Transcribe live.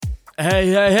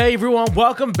Hey, everyone.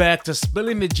 Welcome back to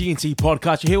Spilling the G&T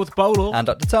podcast. You're here with Bolo. And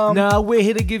Dr. Tom. Now, we're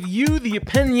here to give you the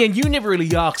opinion you never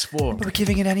really asked for. But we're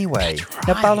giving it anyway. Right.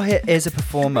 Now, Bolo here is a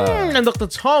performer. And Dr.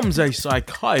 Tom's a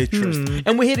psychiatrist.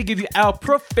 And we're here to give you our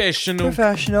professional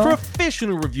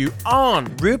review on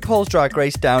RuPaul's Drag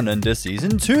Race Down Under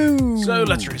Season 2. So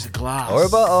let's raise a glass. Or a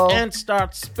bottle. And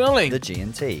start spilling The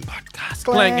G&T. podcast.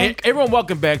 Clang. Everyone,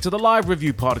 welcome back to the live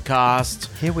review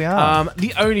podcast. Here we are.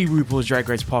 The only RuPaul's Drag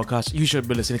Race podcast you should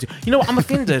be listening to. You know what? I'm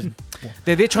offended.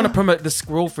 They're trying to promote the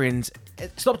Squirrel Friends.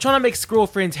 Stop trying to make Squirrel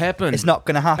Friends happen. It's not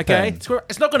going to happen. Okay?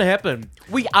 It's not going to happen.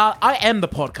 I am the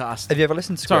podcast. Have you ever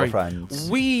listened to Squirrel Friends?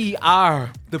 We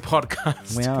are the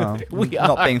podcast. We are. We are.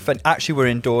 Not being fun. Actually, we're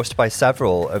endorsed by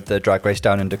several of the Drag Race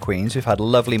Down Under queens. We've had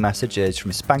lovely messages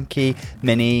from Spanky,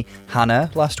 Minnie,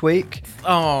 Hannah last week.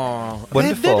 Oh,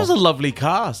 wonderful. They're just a lovely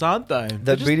cast, aren't they?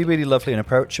 They're really, really lovely and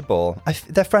approachable.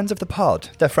 They're friends of the pod.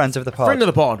 Friend of the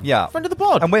pod. Yeah. Friend of the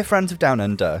pod. And we're friends of Down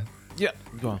Under. Yeah,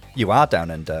 go on. You are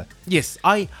Down Under. Yes,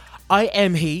 I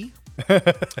am he.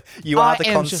 You are the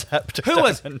concept of Who Down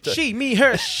is Under. she, me,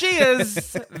 her, she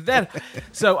is that.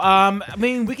 So, I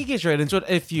mean, we could get straight into it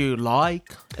if you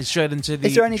like. Straight into the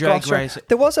Is there any drag goss? race.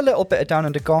 There was a little bit of Down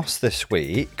Under goss this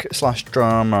week /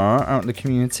 drama out in the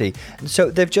community. So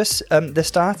they've just they're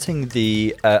starting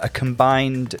the a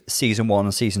combined season 1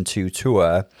 and season 2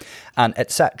 tour, and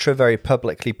etc. very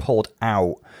publicly pulled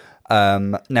out.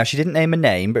 Now, she didn't name a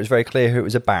name, but it was very clear who it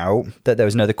was about, that there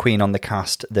was another queen on the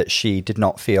cast that she did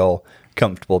not feel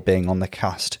comfortable being on the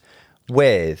cast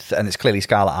with, and it's clearly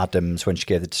Scarlett Adams when she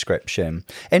gave the description.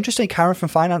 Interestingly, Karen from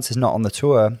Finance is not on the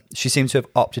tour. She seems to have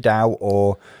opted out,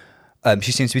 or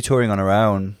she seems to be touring on her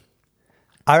own.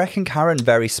 I reckon Karen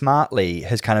very smartly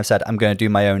has kind of said, I'm going to do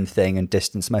my own thing and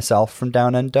distance myself from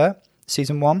Down Under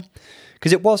season 1,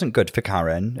 because it wasn't good for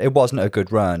Karen. It wasn't a good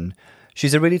run.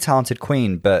 She's a really talented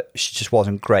queen, but she just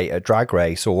wasn't great at Drag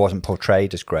Race, or wasn't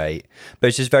portrayed as great. But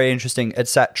it's just very interesting,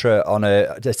 etc.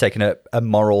 They're taking a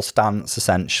moral stance,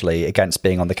 essentially, against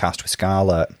being on the cast with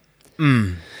Scarlett.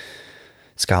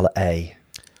 Scarlett A.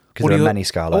 Because there are many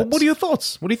Scarletts. What are your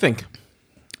thoughts? What do you think?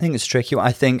 I think it's a tricky one.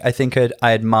 I think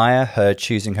I admire her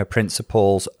choosing her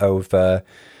principles over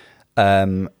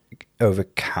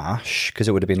cash, because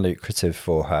it would have been lucrative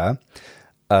for her.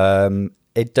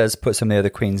 It does put some of the other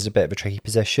queens in a bit of a tricky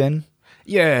position.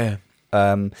 Yeah.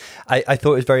 I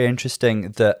thought it was very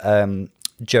interesting that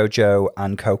Jojo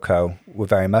and Coco were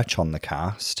very much on the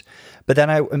cast. But then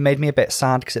it made me a bit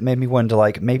sad, because it made me wonder,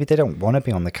 like, maybe they don't want to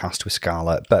be on the cast with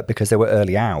Scarlett, but because they were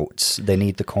early out, they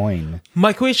need the coin.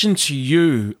 My question to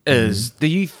you is, do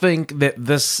you think that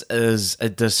this is a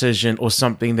decision or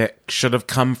something that should have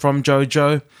come from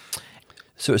Jojo?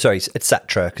 So, sorry,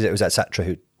 etc., because it was etc.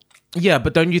 who... Yeah,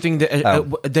 but don't you think that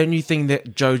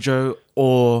Jojo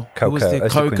or Coco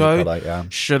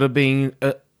should have been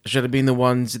the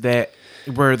ones that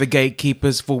were the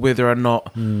gatekeepers for whether or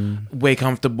not we're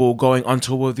comfortable going on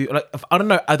tour with you? Like, I don't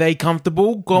know, are they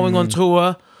comfortable going on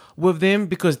tour with them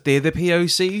because they're the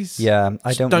POCs? Yeah,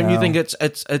 I don't know. Don't you think it's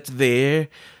there?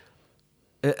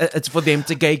 It's for them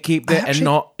to gatekeep that and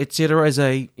not etc. as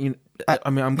a.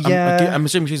 I'm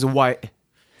assuming she's a white.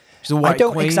 I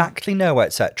don't queen. exactly know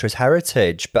etc's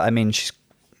heritage, but I mean, she's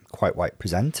quite white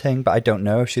presenting, but I don't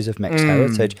know if she's of mixed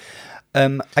heritage.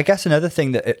 I guess another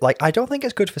thing that, I don't think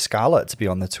it's good for Scarlett to be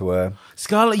on the tour.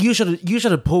 Scarlett, you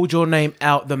should have pulled your name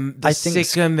out the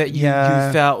second that you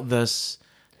felt this.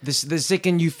 The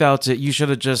second you felt it, you should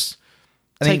have just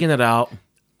taken it out.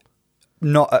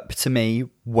 Not up to me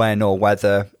when or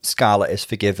whether Scarlett is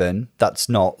forgiven. That's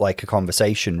not like a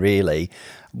conversation, really.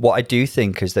 What I do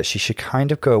think is that she should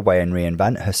kind of go away and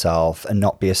reinvent herself and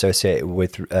not be associated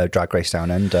with Drag Race Down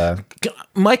Under.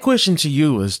 My question to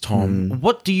you is, Tom,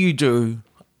 what do you do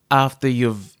after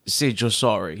you've said you're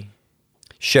sorry?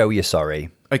 Show you're sorry.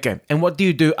 Okay. And what do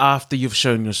you do after you've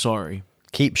shown you're sorry?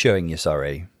 Keep showing you're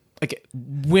sorry. Okay.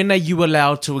 When are you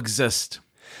allowed to exist?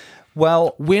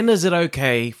 Well, when is it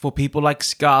okay for people like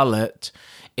Scarlett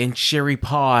and Sherry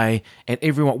Pie and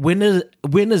everyone? When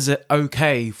is it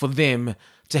okay for them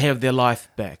to have their life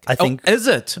back? I think is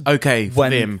it okay for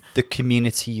when them? The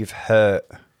community you've hurt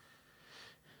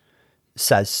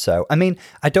says so. I mean,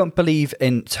 I don't believe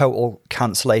in total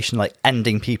cancellation, like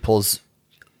ending people's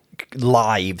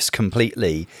lives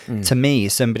completely. To me,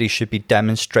 somebody should be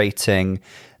demonstrating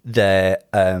their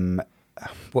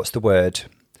what's the word?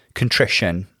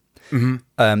 Contrition.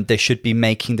 they should be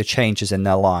making the changes in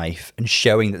their life and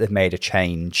showing that they've made a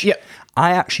change. Yeah.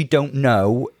 I actually don't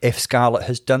know if Scarlett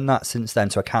has done that since then,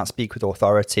 so I can't speak with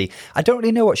authority. I don't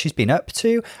really know what she's been up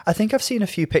to. I think I've seen a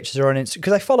few pictures of her on Instagram,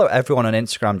 because I follow everyone on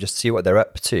Instagram just to see what they're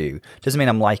up to. Doesn't mean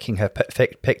I'm liking her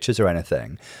pictures or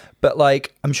anything. But,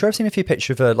 like, I'm sure I've seen a few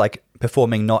pictures of her, like,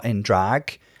 performing not in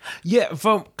drag. Yeah,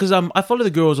 because I follow the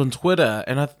girls on Twitter,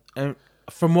 and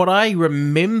from what I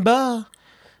remember,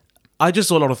 I just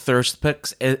saw a lot of thirst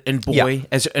pics in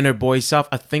her boy stuff.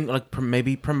 I think like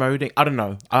maybe promoting. I don't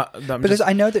know. Because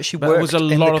I know that she worked. There was a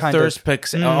lot of thirst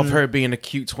pics of her being a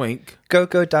cute twink.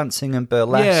 Go-go dancing and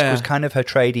burlesque was kind of her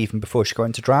trade even before she got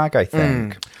into drag, I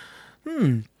think.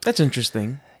 That's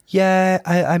interesting.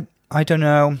 Yeah, I don't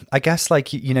know. I guess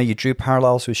like you drew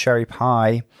parallels with Sherry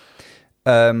Pie.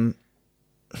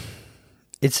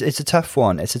 It's a tough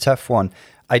one.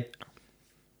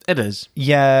 It is.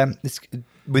 Yeah, it's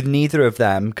with neither of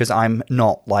them, because I'm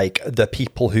not like the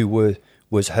people who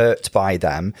was hurt by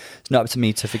them. It's not up to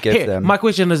me to forgive them. My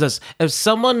question is this: if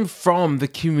someone from the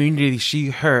community she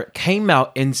hurt came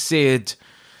out and said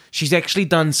she's actually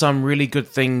done some really good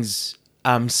things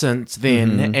since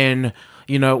then, and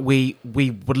we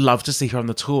would love to see her on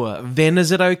the tour, then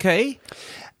is it okay?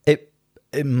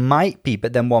 It might be,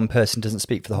 but then one person doesn't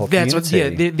speak for the whole community.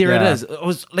 It is. It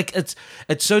was like it's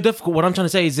so difficult. What I'm trying to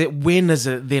say is that when is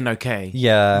it then okay?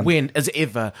 Yeah. When is it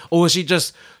ever? Or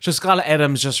should Scarlett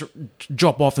Adams just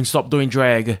drop off and stop doing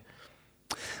drag?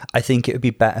 I think it would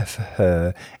be better for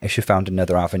her if she found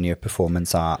another avenue of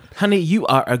performance art. Honey, you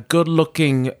are a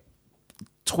good-looking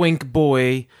twink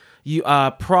boy. You are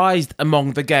prized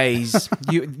among the gays.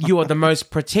 You are the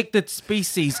most protected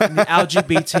species in the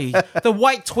LGBT. The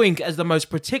white twink is the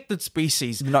most protected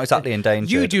species. Not exactly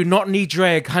endangered. You do not need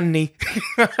drag, honey.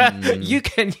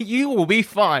 You will be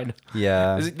fine.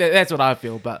 Yeah. That's what I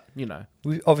feel, but, We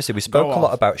spoke a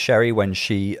lot about Sherry when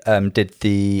she did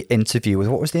the interview with,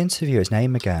 what was the interviewer's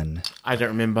name again? I don't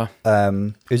remember.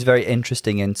 It was a very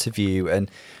interesting interview,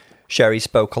 and Sherry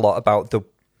spoke a lot about the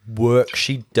work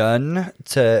she'd done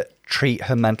to treat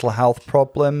her mental health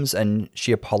problems, and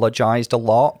she apologized a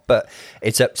lot, but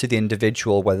it's up to the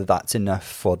individual whether that's enough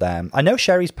for them. I know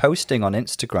Sherry's posting on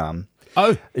Instagram.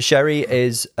 Oh. Sherry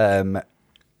is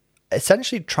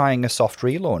essentially trying a soft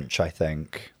relaunch, I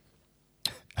think.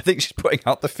 I think she's putting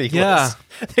out the feelers. Yeah.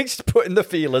 I think she's putting the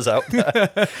feelers out there.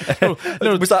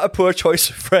 No, was that a poor choice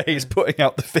of phrase, putting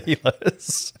out the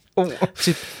feelers?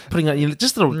 She's putting out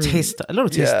just a little test, a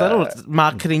little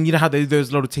marketing. You know how they do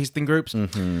those little testing groups.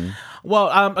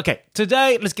 Well, okay.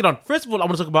 Today, let's get on. First of all, I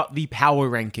want to talk about the power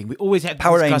ranking. We always have to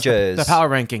Power Rangers. The power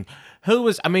ranking. Who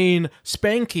was?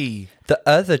 Spanky. The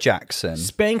other Jackson.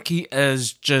 Spanky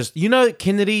is just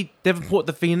Kennedy Davenport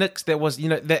the Phoenix. That was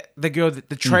that the girl that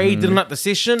the trade didn't like the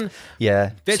session.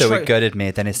 Yeah. It gutted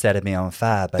me. Then it set me on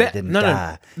fire, but it didn't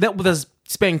die. That was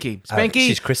Spanky.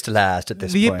 She's crystallized at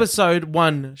this point. The episode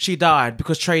 1, she died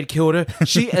because Trade killed her.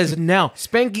 She is now.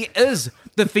 Spanky is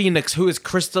the Phoenix who is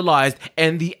crystallized,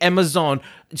 and the Amazon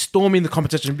storming the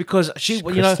competition because she's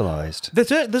crystallized. This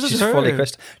she's is her. Fully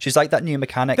crystallized. She's like that new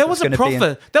mechanic. That was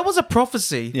a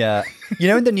prophecy. Yeah.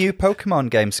 In the new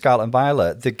Pokemon game, Scarlet and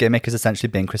Violet, the gimmick is essentially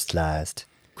being crystallized.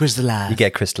 Crystallized. You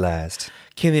get crystallized.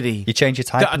 Kennedy. You change your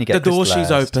type and you get the door crystallized.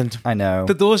 she's opened. I know.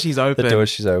 The door she's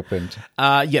opened.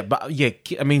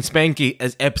 Spanky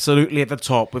is absolutely at the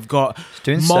top. We've got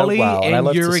Molly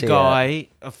and Yuri Guy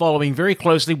following very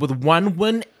closely with 1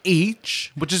 win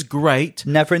each, which is great.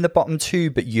 Never in the bottom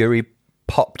 2, but Yuri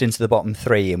popped into the bottom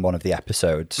 3 in one of the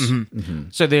episodes.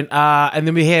 So then, and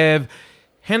then we have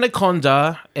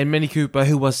Hanaconda and Mini Cooper,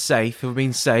 who have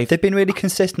been safe. They've been really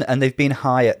consistent, and they've been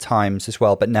high at times as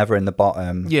well, but never in the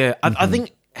bottom. Yeah, I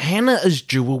think Hannah is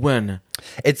due a win.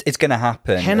 It's going to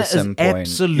happen. Hannah at some is point.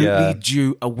 absolutely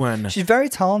due a win. She's very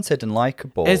talented and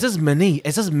likable. As is Minnie.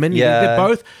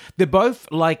 Yeah. They're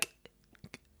both like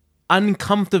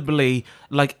uncomfortably,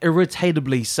 like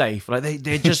irritably safe. Like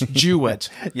they're just due it.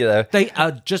 They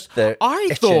are just. I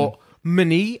thought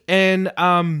Minnie and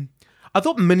I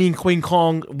thought Minnie and Queen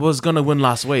Kong was going to win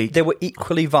last week. They were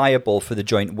equally viable for the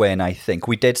joint win, I think.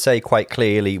 We did say quite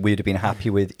clearly we'd have been happy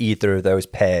with either of those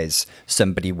pairs,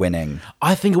 somebody winning.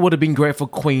 I think it would have been great for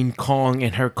Queen Kong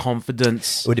and her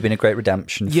confidence. It would have been a great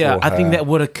redemption for her. Yeah, I think that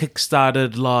would have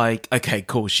kickstarted like, okay,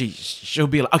 cool. She'll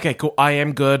be like, okay, cool, I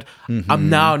am good.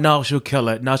 Now she'll kill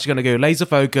it. Now she's going to go laser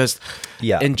focused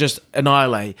and just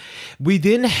annihilate. We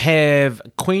then have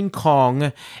Queen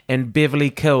Kong and Beverly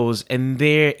Kills, and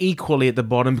they're equally at the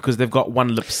bottom because they've got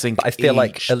 1 lip sync. But I feel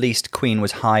like at least Queen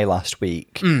was high last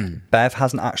week. Bev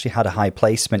hasn't actually had a high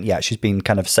placement yet. She's been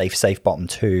kind of safe bottom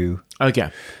 2. Okay.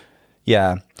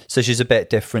 Yeah. So she's a bit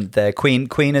different there. Queen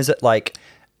is like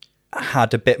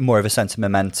had a bit more of a sense of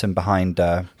momentum behind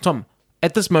her. Tom,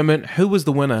 at this moment, who was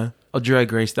the winner of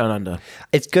Drag Race Down Under?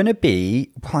 It's going to be,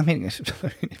 well, I mean,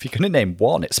 if you're going to name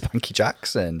one, it's Spanky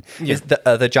Jackson. Yeah. It's the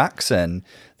other Jackson,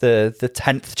 the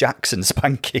 10th Jackson,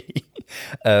 Spanky.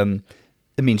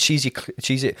 I mean, she's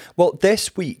well,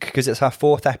 this week, because it's our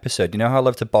 4th episode, you know how I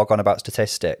love to bog on about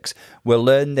statistics? We'll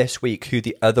learn this week who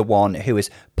the other one who is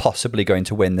possibly going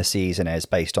to win the season is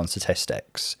based on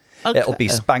statistics. Okay. It'll be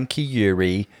Spanky,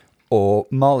 Yuri, or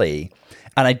Molly.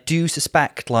 And I do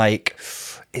suspect, like,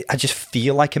 I just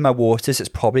feel like in my waters, it's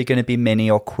probably going to be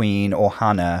Minnie or Queen or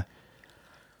Hannah.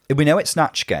 We know it's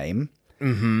Snatch Game,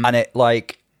 and it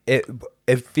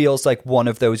feels like one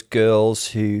of those girls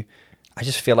who I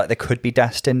just feel like they could be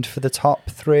destined for the top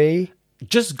 3.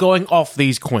 Just going off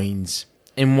these queens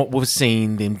and what we've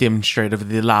seen them demonstrate over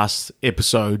the last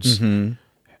episodes, who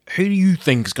do you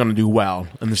think is going to do well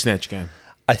in the Snatch Game?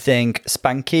 I think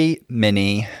Spanky,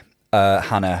 Minnie,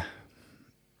 Hannah.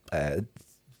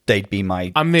 They'd be my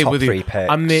top 3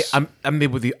 picks. I'm there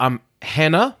with you.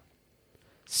 Hannah,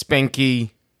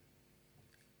 Spanky,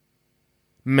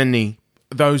 Minnie.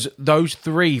 Those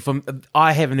 3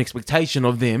 I have an expectation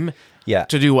of them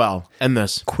to do well in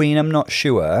this. Queen, I'm not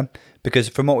sure, because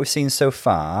from what we've seen so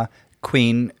far,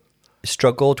 Queen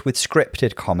struggled with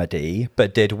scripted comedy,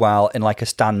 but did well in like a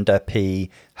stand-up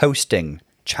hosting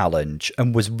challenge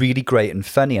and was really great and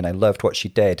funny, and I loved what she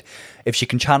did. If she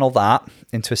can channel that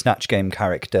into a Snatch Game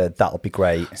character, that'll be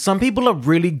great. Some people are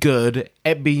really good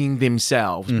at being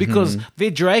themselves because their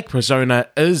drag persona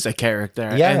is a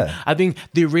character. Yeah. And I think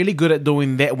they're really good at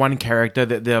doing that one character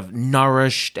that they've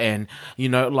nourished and, you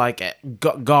know, like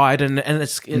guide, and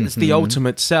it's the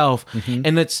ultimate self.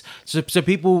 And it's so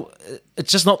people,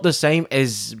 it's just not the same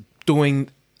as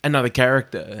doing another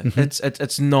character.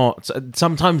 It's not.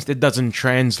 Sometimes it doesn't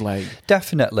translate.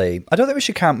 Definitely. I don't think we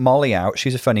should count Molly out.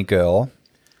 She's a funny girl.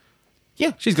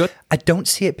 Yeah, she's good. I don't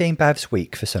see it being Bev's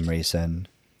week for some reason.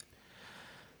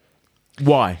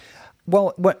 Why?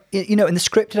 Well, you know, in the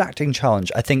scripted acting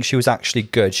challenge, I think she was actually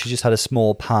good. She just had a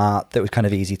small part that was kind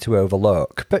of easy to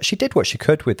overlook, but she did what she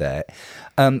could with it.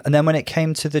 And then when it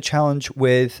came to the challenge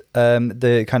with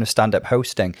the kind of stand-up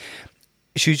hosting,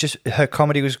 her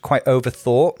comedy was quite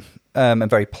overthought and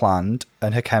very planned,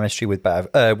 and her chemistry with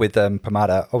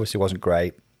Pomada obviously wasn't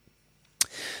great.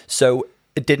 So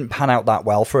it didn't pan out that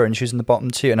well for her, and she was in the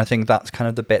bottom 2. And I think that's kind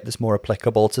of the bit that's more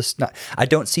applicable to I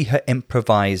don't see her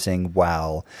improvising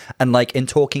well, and like in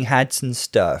Talking Heads and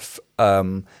stuff.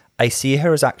 I see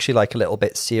her as actually like a little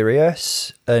bit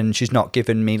serious, and she's not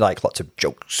giving me like lots of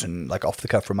jokes and like off the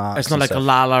cuff remarks. It's not like a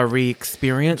LaLa Ri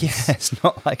experience. Yeah, it's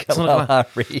not like a LaLa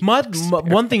Ri.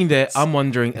 One thing that I'm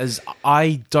wondering is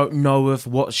I don't know if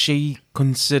what she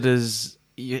considers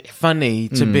funny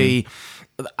to be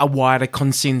a wider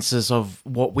consensus of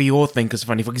what we all think is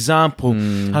funny. For example,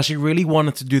 how she really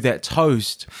wanted to do that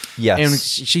toast. Yes. And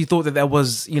she thought that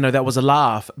was a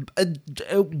laugh.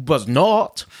 It was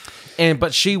not.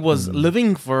 But she was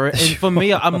living for it. And for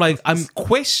me, I'm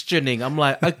questioning. I'm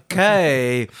like,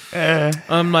 okay.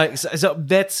 I'm like, so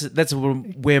that's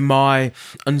where my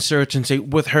uncertainty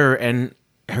with her and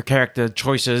her character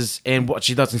choices and what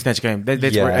she does in Snatch Game,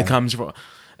 that's where it comes from.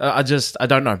 I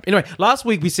don't know. Anyway, last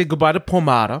week we said goodbye to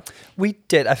Pomada. We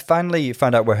did. I finally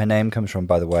found out where her name comes from,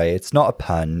 by the way. It's not a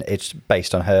pun. It's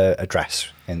based on her address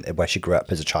where she grew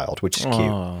up as a child, which is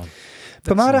cute.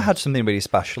 Pomada had something really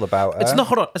special about her. It's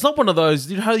not one of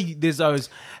those. You know how there's those.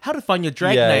 How to find your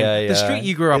drag name? The street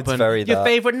you grew up in. Your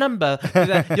favorite number.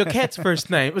 Your cat's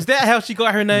first name. Was that how she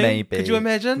got her name? Maybe. Could you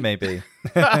imagine? Maybe.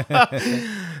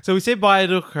 So we said bye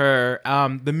to her.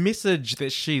 The message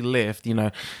that she left, you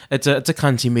know, it's a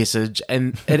cunty message,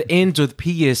 and it ends with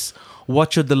P.S.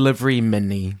 Watch your delivery,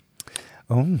 Minnie.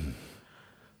 Oh.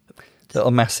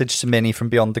 Little message to Minnie from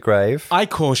beyond the grave. I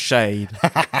call shade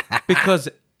because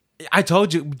I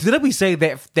told you, didn't we say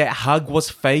that hug was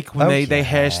fake when they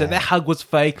hashed that hug was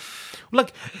fake?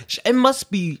 Look, she must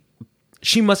be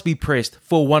pressed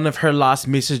for one of her last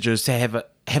messages to have a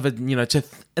you know, to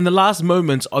in the last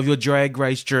moments of your drag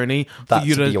race journey, for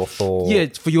your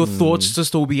thought. For your thoughts to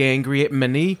still be angry at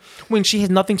Minnie when she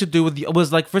had nothing to do with it.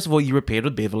 Was like, first of all, you repaired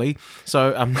with Beverly,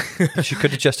 so she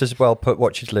could have just as well put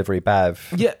watch your delivery,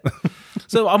 Bev. Yeah.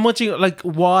 So I'm watching, like,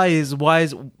 why is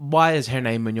her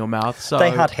name in your mouth? So they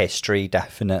had history,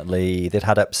 definitely. They'd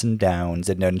had ups and downs.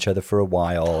 They'd known each other for a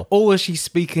while. Or was she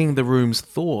speaking the room's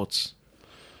thoughts?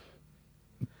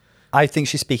 I think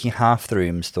she's speaking half the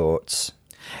room's thoughts.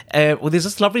 Well, there's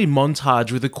this lovely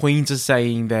montage where the queens are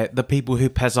saying that the people who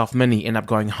pass off Minnie end up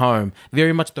going home.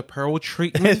 Very much the Pearl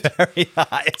treatment. Very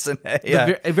high, isn't it?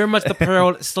 Yeah. Very much the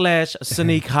Pearl /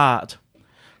 Sonique Hart.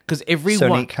 Because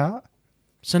everyone... Sonique Hart?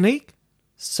 Sonique?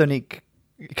 Sonique...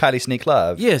 Kylie Sonique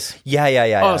Love? Yes. Yeah.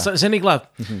 Oh, Sonique Love.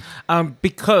 Mm-hmm.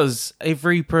 Because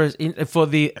every person... For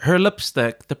her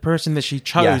lipstick, the person that she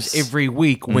chose every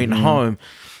week went home.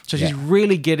 So she's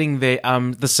really getting the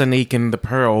Sonique and the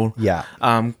Pearl. Yeah.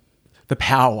 The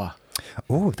power.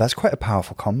 Oh, that's quite a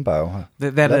powerful combo.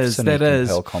 That is.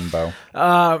 Pearl combo.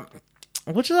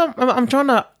 Which I'm trying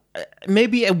to...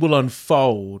 Maybe it will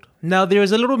unfold. Now, there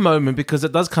is a little moment, because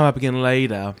it does come up again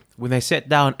later, when they sat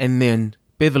down and then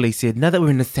Beverly said, now that we're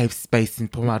in a safe space and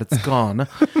Pomara's gone...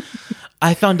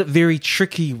 I found it very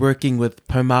tricky working with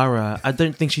Pomara. I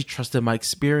don't think she trusted my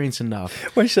experience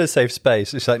enough. When she says safe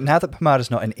space, it's like, now that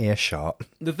Pomara's not in earshot.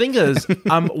 The thing is,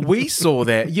 we saw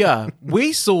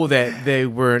that they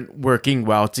weren't working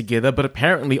well together, but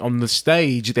apparently on the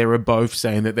stage, they were both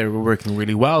saying that they were working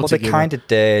really well together. Well, they kind of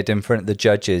did in front of the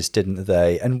judges, didn't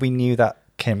they? And we knew that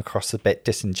came across a bit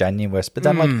disingenuous, but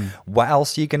then what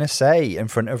else are you going to say in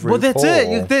front of RuPaul? Well, that's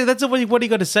it. That's what are you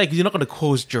going to say? Because you're not going to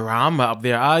cause drama up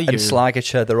there, are you? And slag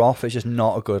each other off. It's just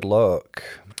not a good look.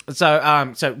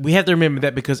 So we have to remember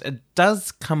that, because it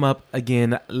does come up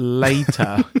again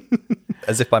later.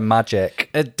 As if by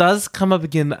magic. It does come up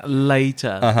again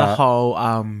later. The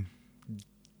whole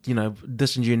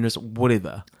disingenuous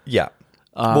whatever. Yeah.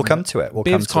 We'll come to it.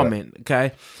 Bev's comment,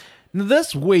 okay? Now,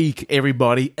 this week,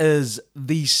 everybody, is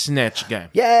the Snatch Game.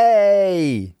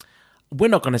 Yay! We're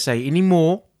not going to say any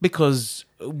more, because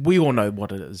we all know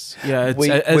what it is. Yeah,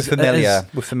 we're familiar.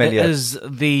 We're familiar.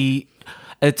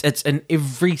 It's in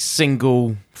every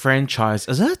single franchise,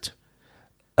 is it?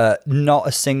 Not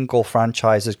a single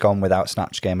franchise has gone without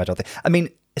Snatch Game, I don't think. I mean,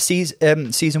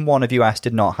 season 1 of US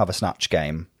did not have a Snatch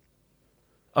Game.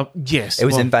 Yes. It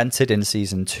was invented in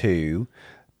season 2.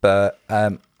 But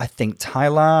I think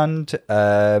Thailand,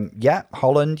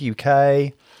 Holland,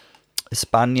 UK,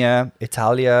 España,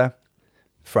 Italia,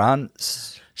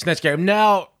 France. Snatch Game.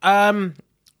 Now,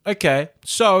 okay,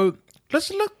 so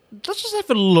let's just have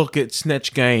a look at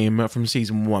Snatch Game from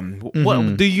season 1.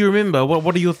 What do you remember?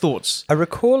 What are your thoughts? I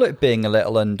recall it being a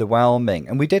little underwhelming,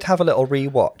 and we did have a little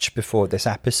rewatch before this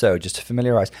episode just to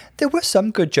familiarise. There were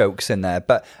some good jokes in there,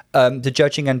 but the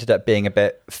judging ended up being a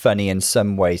bit funny in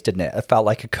some ways, didn't it? It felt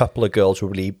like a couple of girls were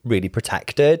really, really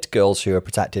protected, girls who were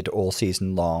protected all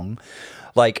season long.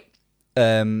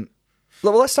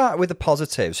 Well, let's start with the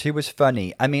positives. Who was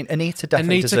funny? I mean, Anita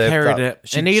definitely deserved carried that.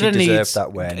 It. Anita deserved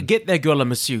that win. Get that girl a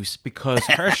masseuse, because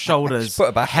her shoulders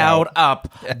held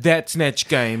up that Snatch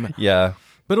Game. Yeah.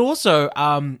 But also,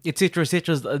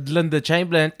 etc., Linda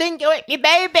Chamberlain, think you me,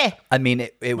 baby. I mean,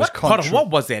 it was...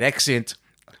 What was that accent?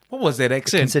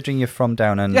 Considering you're from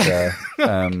down under...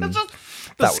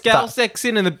 the Scouse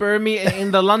accent and the Birmingham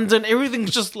and the London, everything's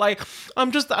just like I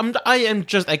am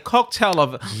just a cocktail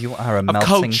of you are a melting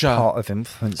culture, pot of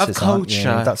influences, of culture.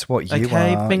 Aren't you? That's what you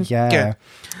are.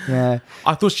 Yeah.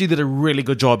 I thought she did a really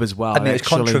good job as well. I mean, it was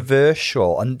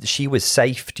controversial, and she was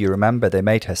safe. Do you remember? They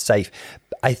made her safe.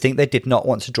 I think they did not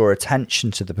want to draw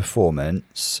attention to the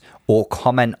performance or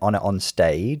comment on it on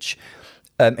stage.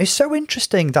 It's so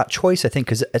interesting, that choice, I think,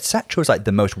 because etc. was like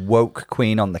the most woke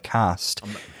queen on the cast.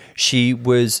 She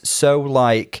was so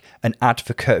like an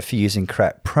advocate for using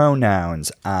correct pronouns,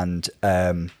 and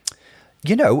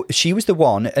she was the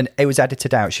one, and it was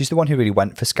edited out, she's the one who really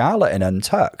went for Scarlett in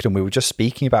Untucked, and we were just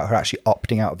speaking about her actually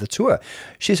opting out of the tour.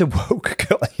 She's a woke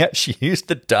girl, and yet she used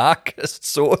the darkest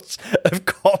sorts of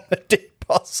comedy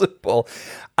possible.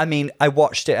 I mean, I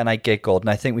watched it and I giggled, and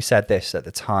I think we said this at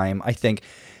the time. I think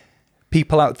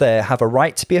people out there have a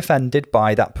right to be offended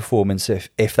by that performance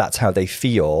if that's how they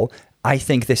feel. I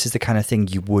think this is the kind of thing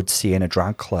you would see in a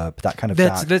drag club, that kind of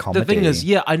dark comedy. The thing is,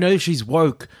 I know she's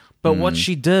woke, but what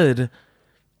she did,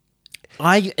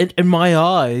 in my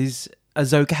eyes,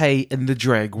 is okay in the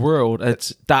drag world. It's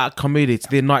dark comedy. It's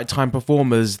their nighttime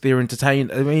performers. They're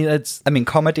entertained. I mean,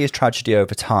 comedy is tragedy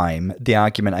over time. The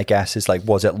argument, I guess, is like,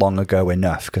 was it long ago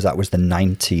enough? Because that was the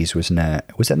 90s, wasn't it?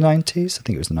 Was it the 90s? I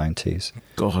think it was the 90s.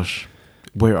 Gosh,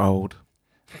 we're old.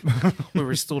 We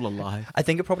were still alive. I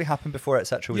think it probably happened before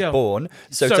etc. was born.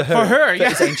 So to her, for her,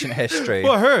 it's ancient history.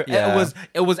 For her,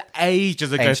 it was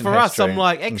ages ago. Ancient for us, history. I'm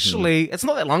like, actually, it's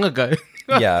not that long ago.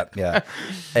 Yeah.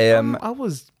 I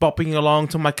was bopping along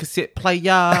to my cassette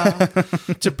player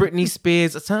to Britney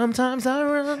Spears. Sometimes I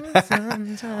run,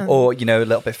 sometimes. Or, a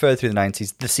little bit further through the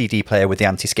 90s, the CD player with the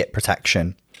anti-skip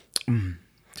protection.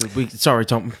 Sorry,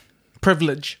 Tom.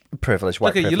 Privilege. White privilege.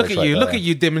 Look at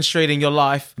you demonstrating your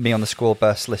life. Me on the school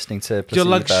bus listening to Placebo. Your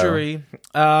luxury.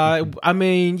 I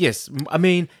mean, yes. I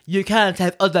mean, you can't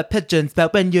have other pigeons,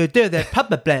 but when you do that,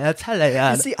 probably I'll tell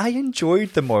you. See, I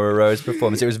enjoyed the Moira Rose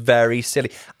performance. It was very silly.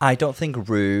 I don't think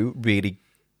Rue's seen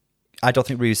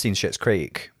Schitt's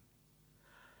Creek.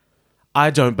 I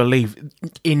don't believe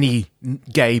any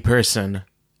gay person,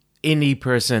 any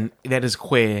person that is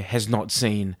queer has not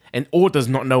seen or does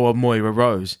not know of Moira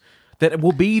Rose. That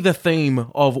will be the theme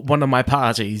of one of my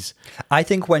parties. I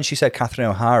think when she said Catherine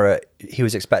O'Hara, he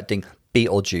was expecting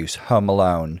Beetlejuice, Home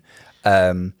Alone,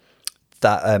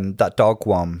 that dog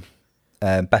one,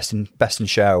 Best in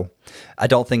Show. I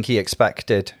don't think he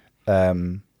expected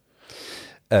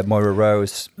Moira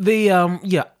Rose.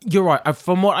 Yeah, you're right.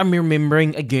 From what I'm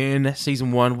remembering, again,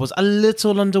 season 1 was a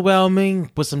little underwhelming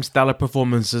with some stellar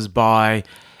performances by,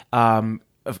 in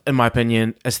my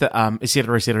opinion, etc.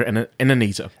 and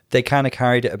Anita. They kind of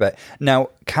carried it a bit. Now,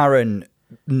 Karen,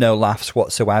 no laughs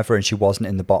whatsoever, and she wasn't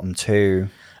in the bottom 2.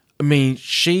 I mean,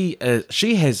 she has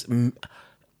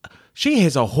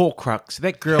a Horcrux.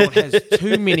 That girl has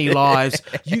too many lives.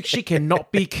 She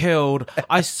cannot be killed.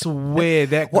 I swear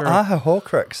that girl. What are her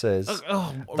Horcruxes?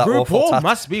 RuPaul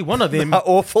must be one of them. That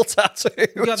awful tattoo.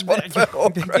 That's one of her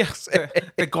Horcruxes.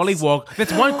 The gollywog.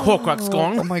 That's one Horcrux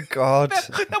gone. Oh my God.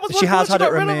 She has had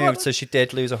it removed, so she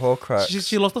did lose a Horcrux.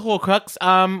 She lost the Horcrux.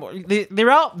 They're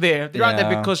out there. They're out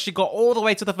there because she got all the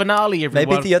way to the finale,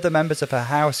 everyone. Maybe the other members of her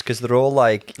house, because they're all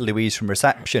like Louise from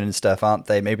reception and stuff, aren't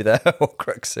they? Maybe they're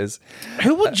Horcruxes.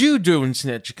 Who would you do in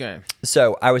Snatch Game?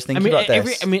 So I was thinking about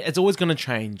this. It's always going to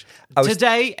change.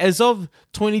 Today, as of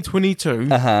 2022,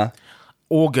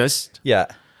 August. Yeah.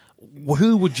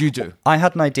 Who would you do? I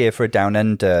had an idea for a Down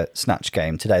Under Snatch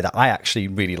Game today that I actually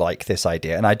really like this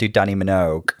idea, and I do Dannii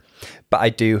Minogue, but I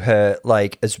do her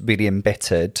like as really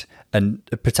embittered and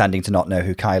pretending to not know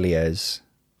who Kylie is.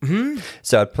 Mm-hmm.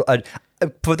 So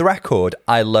for the record,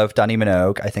 I love Dannii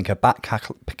Minogue. I think her back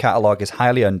catalogue is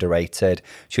highly underrated.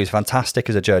 She was fantastic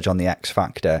as a judge on The X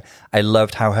Factor. I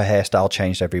loved how her hairstyle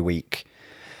changed every week.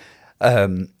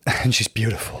 And she's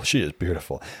beautiful. She is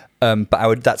beautiful.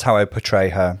 But that's how I portray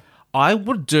her. I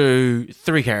would do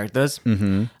 3 characters.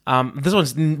 Mm-hmm. This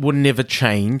one would never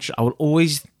change. I would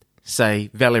always say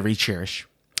Valerie Cherish.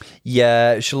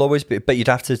 Yeah, she'll always be. But you'd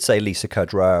have to say Lisa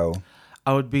Kudrow.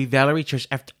 I would be Valerie Cherish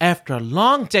after a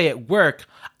long day at work.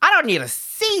 I don't need to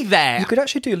see that. You could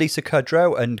actually do Lisa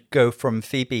Kudrow and go from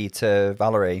Phoebe to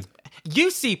Valerie.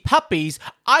 You see puppies,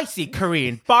 I see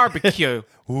Korean barbecue.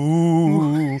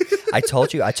 Ooh. I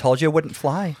told you it wouldn't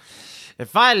fly.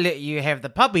 If I let you have the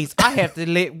puppies, I have to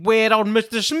let weird old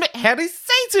Mr. Schmidt have his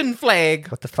Satan flag.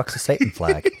 What the fuck's a Satan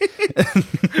flag?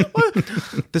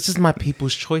 This is my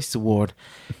People's Choice Award,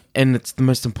 and it's the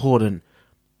most important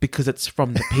because it's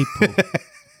from the people. You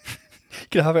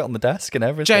can have it on the desk and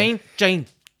everything. Jane,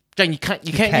 you can't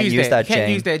use that. You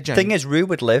can't use that, Jane. Thing is, Rue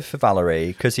would live for Valerie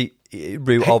because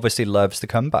Rue obviously loves the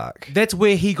comeback. That's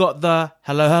where he got the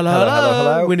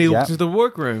hello when he walked into the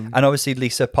workroom. And obviously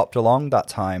Lisa popped along that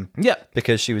time. Yeah.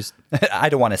 Because she was, I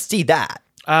don't want to see that.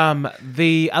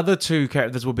 The other 2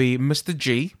 characters will be Mr.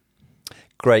 G.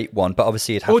 Great one, but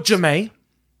obviously it'd have Or Jamae.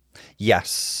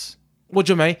 Yes. Or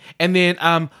Jamae. And then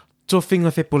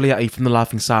Tofinga Fepuleai from the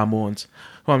Laughing Samoans,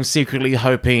 who I'm secretly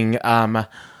hoping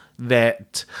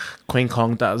that Queen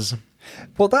Kong does.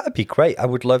 Well, that would be great. I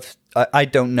would love... I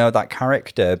don't know that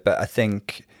character, but I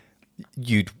think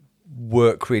you'd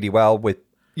work really well with,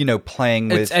 playing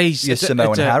with your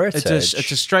Samoan heritage.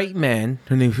 It's a straight man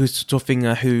who's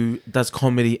Tofinga who does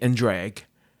comedy and drag.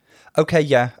 Okay,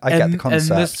 yeah, I get the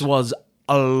concept. And this was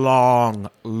a long,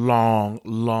 long,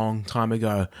 long time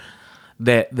ago.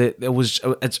 That it was...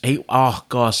 it's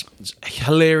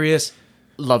hilarious.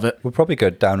 Love it. We'll probably go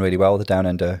down really well with the Down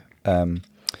Under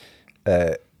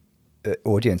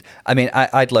audience. I mean,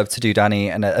 I'd love to do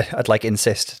Dannii, and I'd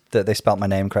insist that they spelt my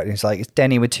name correctly. It's it's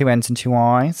Denny with 2 N's and 2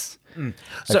 I's.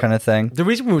 That kind of thing. The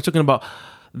reason we were talking about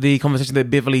the conversation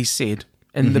that Beverly said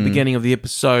in the beginning of the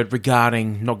episode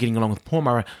regarding not getting along with Paul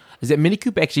Mara is that Minnie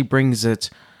Cooper actually brings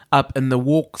it up in the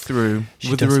walkthrough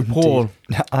with the RuPaul.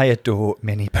 I adore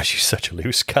Minnie, but she's such a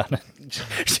loose cannon.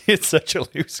 She is such a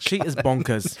loose cannon. She is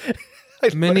bonkers.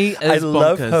 Minnie is bonkers. I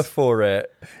love her for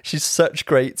it. She's such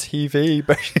great TV,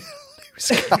 but she's a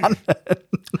loose cannon.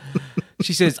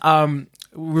 She says,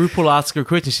 RuPaul asks her a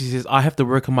question. She says, I have to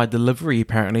work on my delivery,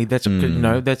 apparently. That's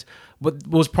that's what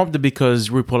was prompted because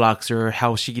RuPaul asked her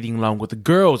how she getting along with the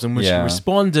girls. And when she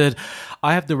responded,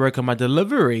 I have to work on my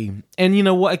delivery. And you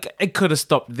know what? It could have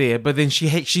stopped there. But then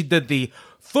she did the,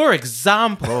 for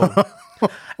example...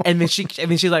 and then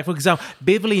she's like, for example,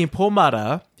 Beverly and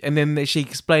Pomara, and then she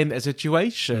explained that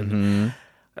situation.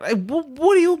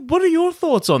 What are your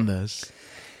thoughts on this?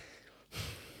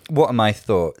 What are my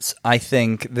thoughts? I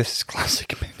think this is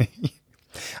classic Minnie.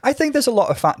 I think there's a lot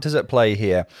of factors at play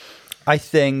here. I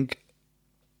think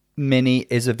Minnie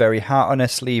is a very heart on her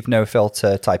sleeve, no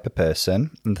filter type of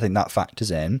person, and I think that factors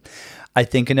in. I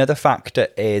think another factor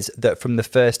is that from the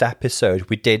first episode,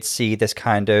 we did see this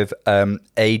kind of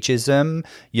ageism,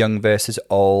 young versus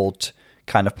old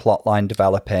kind of plot line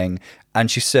developing,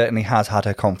 and she certainly has had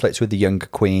her conflicts with the younger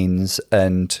queens,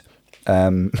 and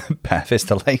Bev is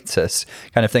the latest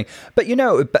kind of thing.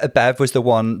 But, Bev was the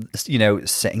one,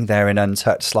 sitting there in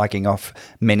Untucked slagging off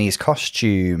Minnie's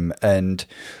costume, and...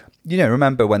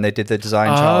 remember when they did the design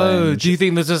challenge? Oh, do you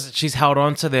think she's held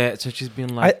on to that? So she's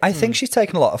been like... I think she's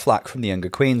taken a lot of flack from the younger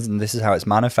queens, and this is how it's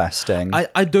manifesting.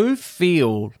 I do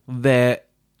feel that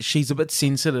she's a bit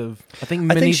sensitive. I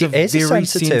think she is a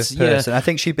sensitive person. Yeah. I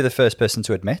think she'd be the first person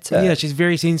to admit it. Yeah, she's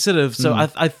very sensitive. So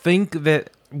I think that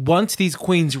once these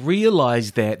queens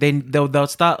realise that, then they'll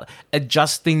start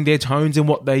adjusting their tones and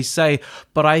what they say.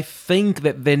 But I think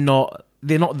that they're not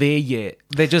there yet.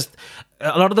 They're just...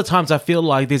 A lot of the times I feel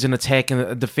like there's an attack and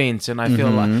a defense, and I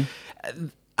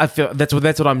feel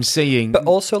that's what I'm seeing. But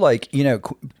also,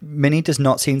 Minnie does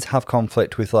not seem to have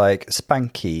conflict with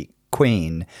Spanky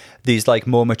Queen, these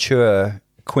more mature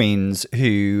queens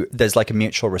who there's a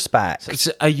mutual respect.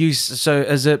 So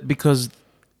is it because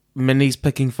Minnie's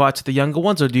picking fights with the younger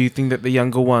ones, or do you think that the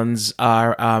younger ones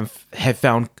are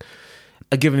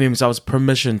giving themselves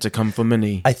permission to come for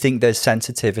Minnie? I think there's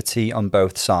sensitivity on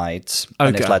both sides,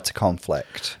 and it's led to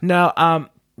conflict. Now,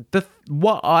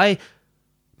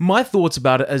 my thoughts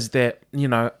about it is that,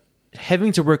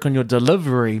 having to work on your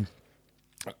delivery,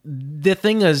 the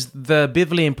thing is, the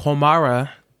Beverly and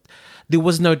Pomara, there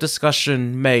was no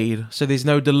discussion made, so there's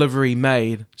no delivery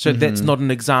made, so that's not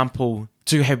an example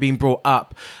to have been brought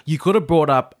up. You could have brought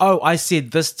up, I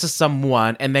said this to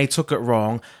someone and they took it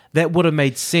wrong. That would have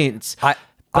made sense.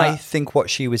 I think what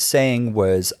she was saying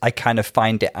was, I kind of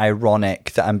find it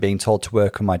ironic that I'm being told to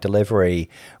work on my delivery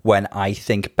when I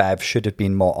think Bev should have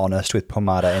been more honest with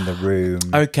Pomara in the room.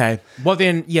 Okay. Well,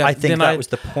 then, yeah. I think that was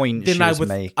the point she was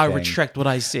making. I retract what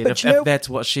I said, if that's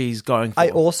what she's going for. I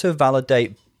also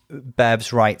validate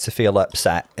Bev's right to feel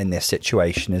upset in this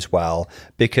situation as well,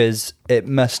 because it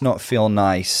must not feel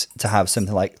nice to have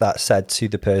something like that said to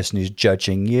the person who's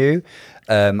judging you,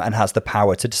 and has the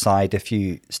power to decide if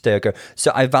you stay or go.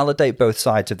 So I validate both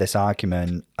sides of this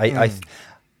argument.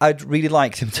 I'd really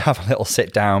like them to have a little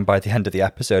sit down by the end of the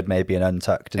episode, maybe an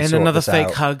Untucked, and sort another this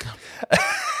fake out. hug.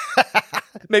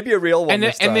 Maybe a real one.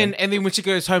 And then when she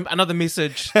goes home, another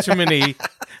message to Minnie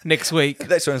next week.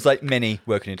 This one's Minnie,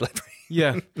 working in delivery.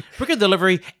 Yeah, book a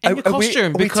delivery and your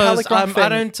costume, because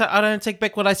I don't take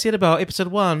back what I said about episode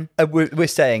 1. We're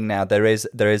saying now there is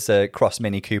a cross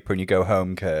Mini Cooper and you go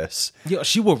home curse. Yeah,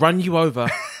 she will run you over,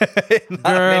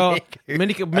 girl.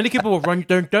 Mini Cooper will run.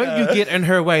 Don't you get in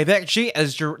her way. This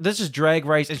is drag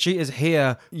race, and she is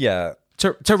here. Yeah.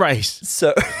 To race.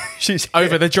 So she's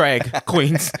over the drag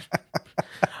queens.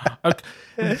 Okay.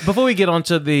 Before we get on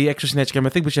to the extra snatch game, I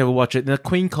think we should have a watch it. Now,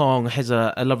 Queen Kong has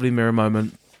a lovely mirror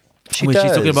moment. She's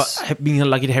talking about being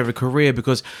lucky to have a career,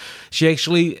 because she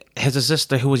actually has a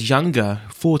sister who was younger,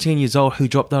 14 years old, who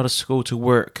dropped out of school to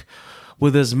work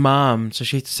with his mom. So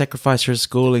she had to sacrifice her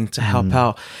schooling to help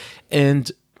out.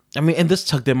 And this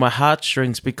tugged at my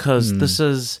heartstrings, because this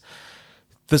is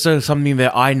something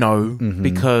that I know,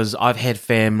 because I've had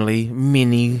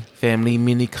many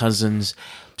cousins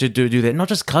to do that. Not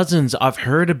just cousins, I've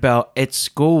heard about at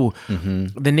school.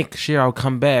 The next year I'll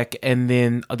come back, and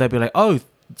then they'll be like, oh,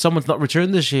 someone's not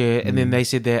returned this year. And then they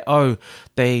said that, I'll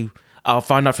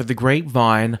find out for the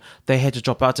grapevine, they had to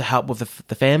drop out to help with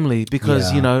the family,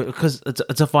 because, because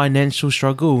it's a financial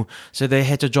struggle. So they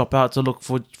had to drop out to look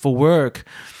for work.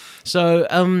 So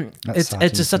it's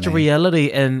just such a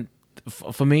reality. And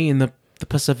for me, in the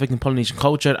Pacific and Polynesian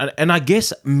culture, and I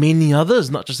guess many others,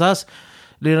 not just us,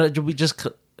 we just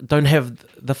don't have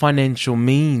the financial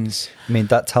means. I mean,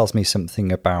 that tells me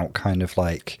something about kind of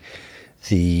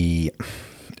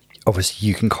obviously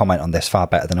you can comment on this far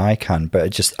better than I can,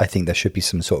 but I think there should be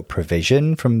some sort of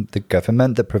provision from the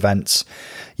government that prevents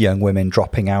young women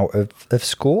dropping out of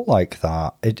school like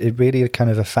that. It really kind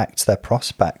of affects their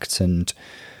prospects and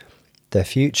their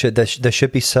future. There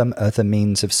should be some other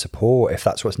means of support if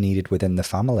that's what's needed within the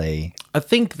family. I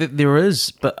think that there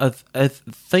is, but I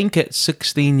think at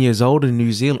 16 years old in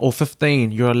New Zealand, or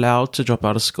 15, you're allowed to drop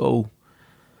out of school.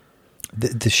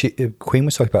 The Queen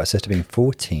was talking about her sister being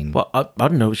 14. Well, I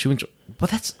don't know. She went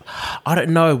that's, I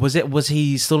don't know. Was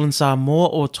he still in Samoa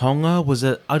or Tonga? Was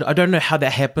it? I don't know how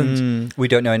that happened. We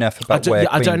don't know enough about where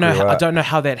Queen grew up. I don't know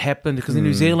how that happened because in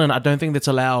New Zealand, I don't think that's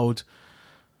allowed.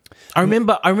 I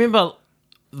remember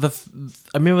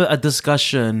a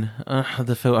discussion.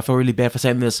 I feel really bad for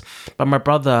saying this, but my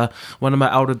brother, one of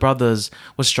my older brothers,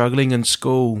 was struggling in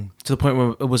school to the point where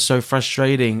it was so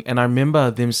frustrating. And I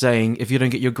remember them saying, if you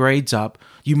don't get your grades up,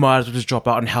 you might as well just drop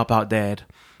out and help out dad.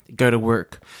 Go to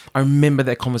work. I remember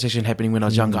that conversation happening when I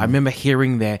was younger. I remember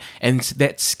hearing that and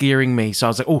that scaring me. So I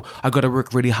was like, oh, I got to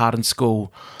work really hard in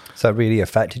school. So it really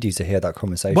affected you to hear that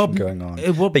conversation going on.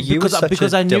 But you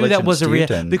because I knew that was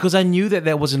because I knew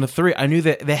that wasn't a threat. I knew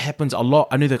that happens a lot.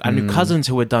 I knew cousins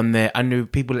who had done that. I knew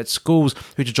people at schools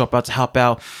who would drop out to help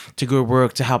out, to go to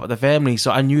work, to help out the family.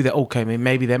 So I knew that, okay,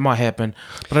 maybe that might happen.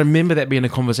 But I remember that being a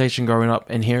conversation growing up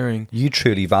and hearing. You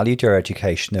truly valued your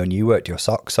education though, and you worked your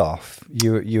socks off.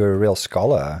 You were a real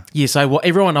scholar. Yes, I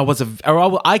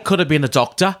could have been a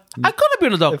doctor.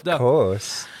 Of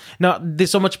course. Now, there's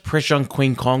so much pressure on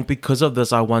Queen Kong because of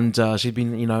this. I wonder, she's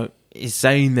been, is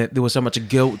saying that there was so much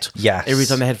guilt every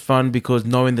time they had fun because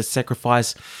knowing the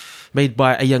sacrifice made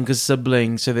by a younger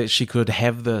sibling so that she could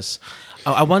have this.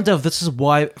 I wonder if this is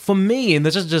why, for me, and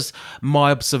this is just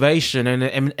my observation,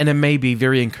 and it may be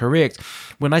very incorrect,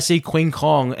 when I see Queen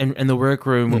Kong in the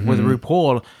workroom with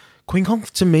RuPaul, Queen Kong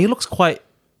to me looks quite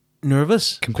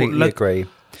nervous. Completely agree.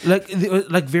 Like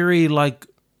very /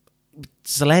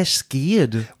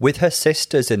 scared. With her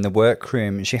sisters in the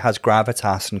workroom, she has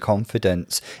gravitas and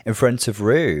confidence. In front of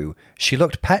Rue, she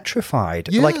looked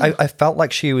petrified. Yeah. I felt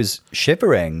like she was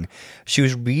shivering. She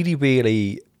was really,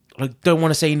 really... don't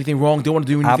want to say anything wrong. Don't want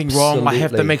to do anything wrong. I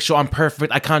have to make sure I'm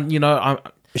perfect. I can't,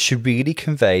 She really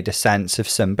conveyed a sense of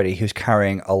somebody who's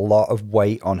carrying a lot of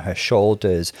weight on her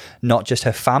shoulders, not just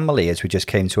her family, as we just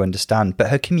came to understand,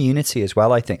 but her community as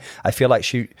well, I think. I feel like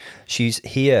she's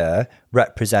here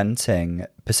representing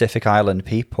Pacific Island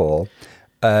people,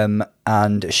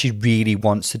 and she really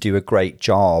wants to do a great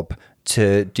job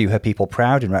to do her people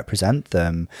proud and represent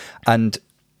them. And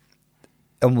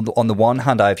on the one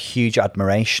hand, I have huge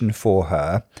admiration for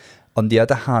her. On the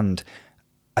other hand,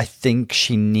 I think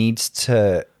she needs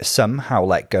to somehow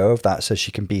let go of that so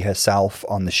she can be herself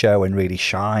on the show and really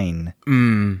shine.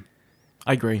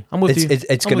 I agree. I'm with you.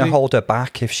 It's going to hold her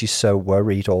back if she's so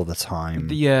worried all the time.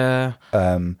 Yeah.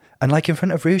 And in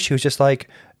front of Rue, she was just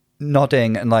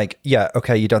nodding and yeah,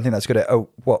 okay, you don't think that's good. Oh,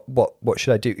 what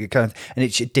should I do? And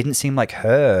it didn't seem like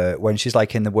her when she's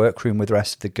in the workroom with the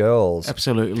rest of the girls.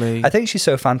 Absolutely. I think she's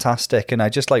so fantastic, and I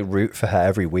just root for her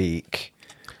every week.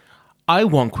 I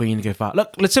want Queen to go far.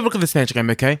 Look, let's have a look at the Snatch Game,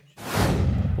 okay?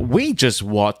 We just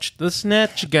watched the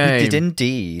Snatch Game. We did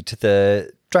indeed.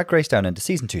 The Drag Race Down Under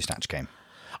Season 2 Snatch Game.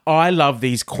 I love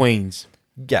these queens.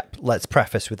 Yep, let's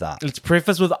preface with that.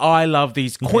 I love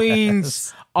these queens.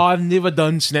 Yes. I've never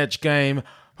done Snatch Game.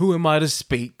 Who am I to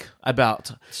speak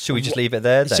about? Should we just leave it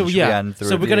there then? So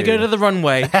we're going to go to the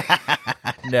runway.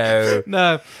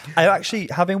 No. I actually,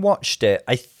 having watched it,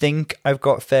 I think I've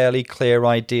got fairly clear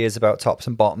ideas about tops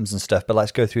and bottoms and stuff, but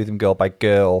let's go through them girl by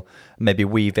girl, maybe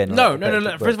weave in. No.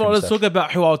 First of all, let's talk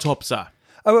about who our tops are.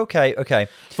 Oh, okay.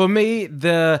 For me,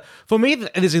 there's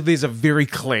a very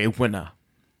clear winner.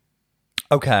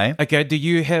 Okay. Do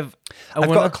you have I've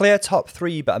got a clear top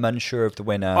 3, but I'm unsure of the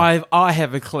winner. I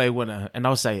have a clear winner, and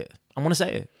I'll say it. I want to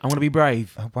say it. I want to be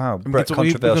brave. Oh, wow. Controversial.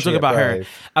 We can talk about brave.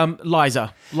 Her.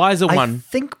 Liza won. I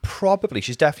think probably.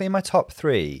 She's definitely in my top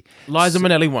 3. Liza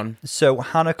Minnelli won. So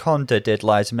Hannah Conda did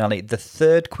Liza Minnelli. The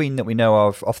third queen that we know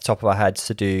of off the top of our heads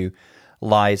to do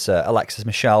Liza, Alexis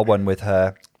Michelle, won with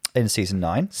her in season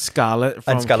 9. Scarlett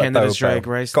from Canada's Drag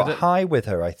Race got high with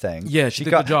her, I think. Yeah, she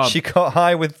did a good job. She got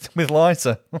high with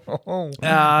Liza.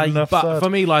 But for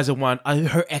me, Liza won.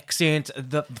 Her accent,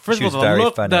 first of all, the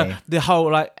look, funny. The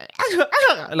whole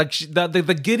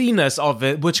the giddiness of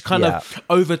it, which kind of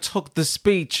overtook the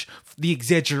speech. The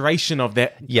exaggeration of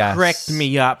that cracked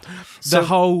me up. The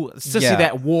whole sissy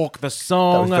that walk, the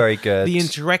song, that was very good. The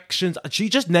interactions. She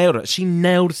just nailed it. She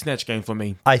nailed Snatch Game for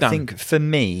me. I think for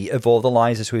me, of all the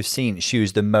Lizas we've seen, she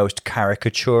was the most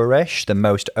caricature-ish, the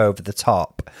most over the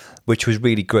top, which was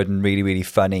really good and really, really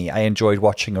funny. I enjoyed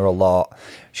watching her a lot.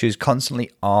 She was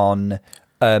constantly on.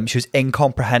 She was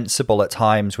incomprehensible at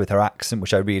times with her accent,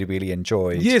 which I really, really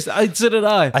enjoyed. Yes, so did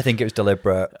I. I think it was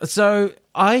deliberate. So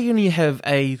I only have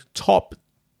a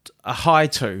high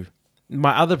 2.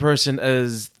 My other person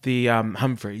is the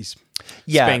Humphries.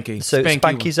 Yeah, Spanky. So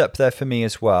Spanky's up there for me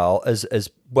as well. As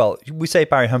well, we say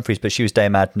Barry Humphries, but she was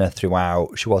Dame Edna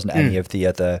throughout. She wasn't any of the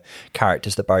other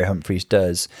characters that Barry Humphries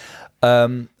does.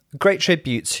 great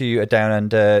tribute to a Down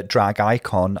Under drag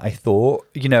icon, I thought.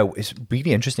 You know, it's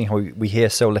really interesting how we hear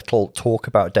so little talk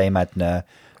about Dame Edna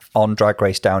on Drag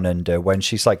Race Down Under when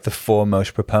she's like the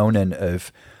foremost proponent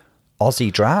of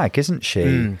Aussie drag, isn't she?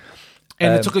 And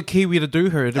it took a Kiwi to do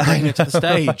her, to bring her to the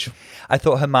stage. I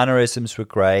thought her mannerisms were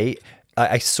great.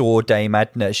 I saw Dame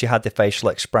Edna. She had the facial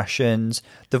expressions.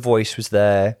 The voice was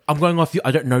there. I'm going off you.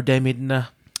 I don't know Dame Edna.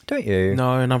 Don't you?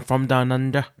 No, and I'm from Down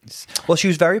Under. Well, she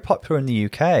was very popular in the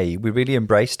UK. We really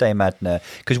embraced Dame Edna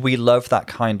because we love that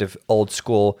kind of old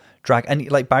school drag. And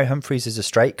like Barry Humphries is a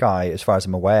straight guy, as far as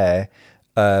I'm aware.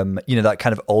 You know, that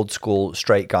kind of old school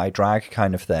straight guy drag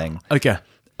kind of thing. Okay.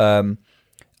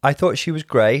 I thought she was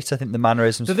great. I think the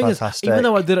mannerisms were fantastic. Even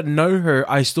though I didn't know her,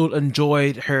 I still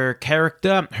enjoyed her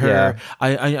character.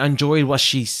 I enjoyed what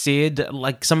she said.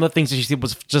 Like some of the things that she said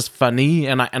was just funny,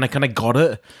 and I kind of got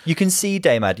it. You can see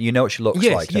Dame Edna. You know what she looks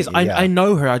like. Yes, I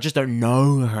know her. I just don't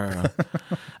know her.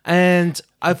 And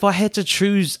if I had to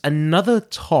choose another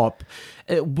top,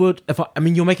 it would.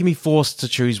 You're making me forced to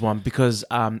choose one because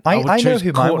I would choose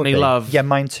Courtney Love. Yeah,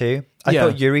 mine too. I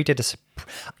thought Yuri did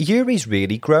Yuri's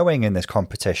really growing in this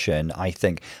competition, I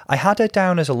think. I had her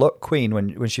down as a look queen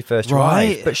when she first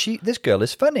arrived, but this girl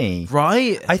is funny.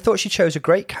 Right. I thought she chose a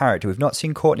great character. We've not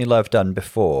seen Courtney Love done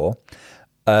before.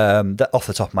 That off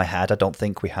the top of my head, I don't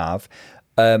think we have.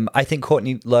 I think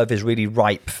Courtney Love is really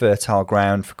ripe, fertile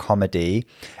ground for comedy,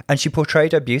 and she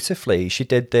portrayed her beautifully. She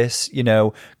did this, you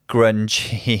know,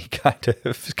 grungy kind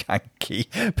of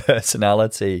skanky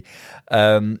personality,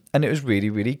 and it was really,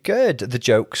 really good. The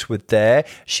jokes were there.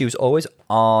 She was always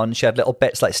on. She had little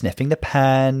bits like sniffing the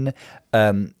pen.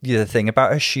 The thing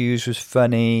about her shoes was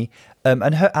funny,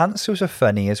 and her answers were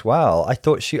funny as well. I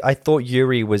thought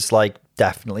Yuri was like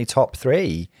definitely top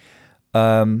 3.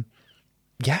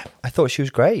 Yeah, I thought she was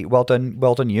great. Well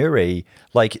done, Yuri.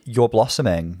 Like, you're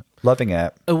blossoming. Loving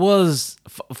it. It was,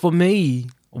 for me,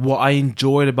 what I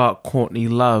enjoyed about Courtney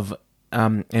Love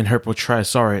and her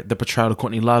portrayal, the portrayal of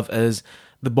Courtney Love is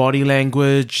the body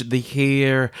language, the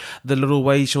hair, the little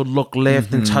way she'll look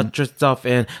left and touch herself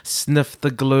and sniff the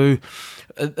glue.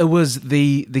 It was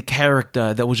the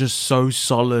character that was just so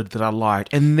solid that I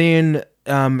liked. And then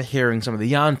hearing some of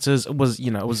the answers, it was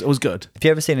good. Have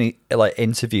you ever seen any like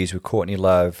interviews with Courtney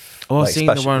Love? Oh, I've seen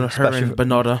the one with her and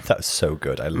Bernarda. That's so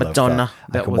good. I love Madonna.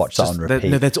 That. I can watch that on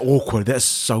repeat. That's awkward. That's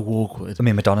so awkward. I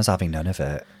mean, Madonna's having none of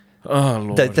it. Oh,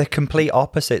 Lord. They're complete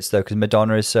opposites, though, because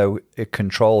Madonna is so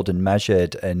controlled and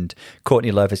measured, and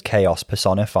Courtney Love is chaos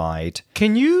personified.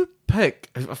 Can you pick,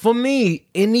 for me,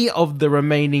 any of the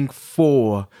remaining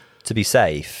 4? To be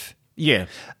safe? Yeah.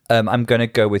 I'm going to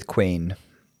go with Queen.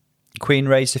 Queen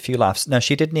raised a few laughs. Now,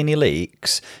 she did Nene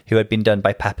Leakes, who had been done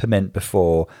by Peppermint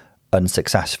before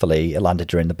unsuccessfully. It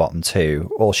landed her in the bottom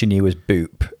 2. All she knew was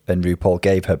boop, and RuPaul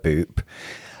gave her boop.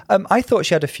 I thought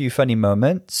she had a few funny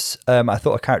moments. I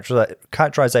thought her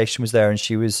characterization was there, and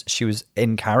she was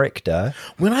in character.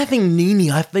 When I think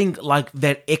Nene, I think like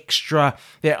that extra,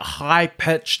 that high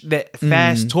pitched, that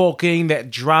fast talking, that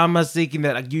drama seeking,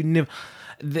 that like you never.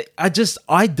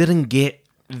 I didn't get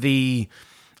the.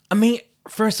 I mean,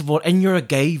 first of all, and you're a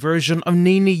gay version of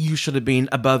Nene, you should have been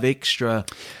above extra.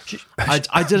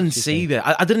 I didn't see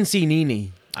that. I didn't see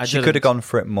Nene. She could have gone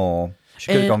for it more.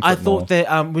 I thought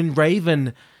that when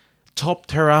Raven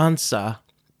topped her answer,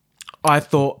 I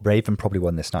thought Raven probably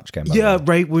won this Snatch game.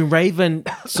 When Raven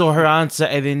saw her answer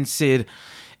and then said,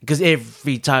 because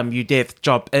every time you death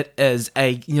drop, it is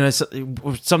a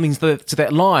something to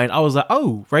that line. I was like,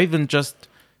 oh, Raven just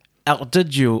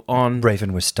outdid you on.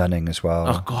 Raven was stunning as well.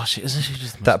 Oh gosh, isn't she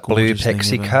just that blue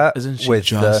pixie cut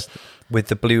with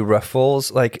the blue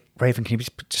ruffles? Like, Raven, can you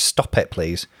just stop it,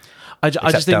 please? I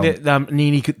just think that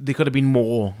Nene there could have been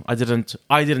more. I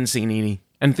didn't see Nene.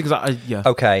 And things like,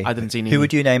 okay. I didn't see Nene. Who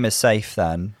would you name as safe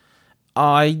then?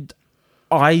 I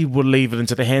would leave it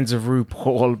into the hands of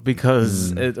RuPaul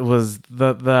because it was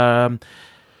the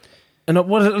and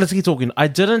let's keep talking.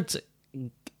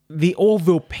 The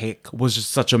Orville pick was just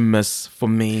such a miss for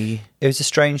me. It was a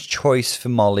strange choice for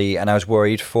Molly, and I was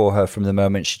worried for her from the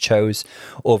moment she chose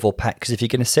Orville Peck. Because if you're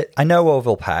going to I know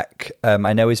Orville Peck.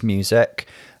 I know his music.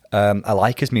 I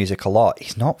like his music a lot.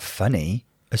 He's not funny,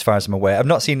 as far as I'm aware. I've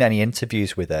not seen any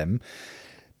interviews with him.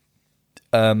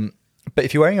 But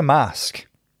if you're wearing a mask,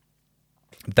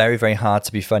 very, very hard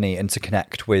to be funny and to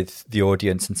connect with the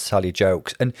audience and to tell your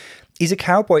jokes. And he's a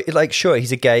cowboy. Like, sure,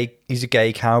 he's a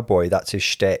gay cowboy. That's his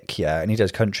shtick, yeah. And he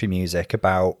does country music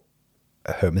about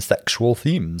homosexual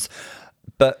themes.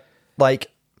 But,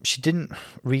 like, she didn't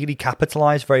really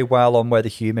capitalize very well on where the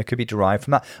humor could be derived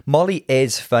from that. Molly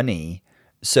is funny.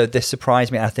 So this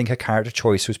surprised me. I think her character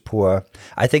choice was poor.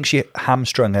 I think she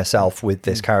hamstrung herself with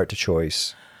this character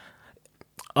choice.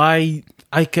 We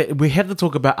had to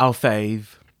talk about our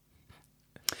fave.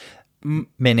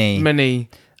 Minnie.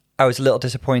 I was a little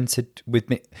disappointed with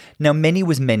Minnie. Now, Minnie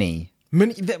was Minnie.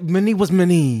 Minnie was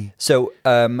Minnie. So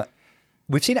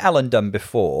we've seen Ellen done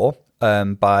before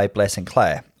by Blair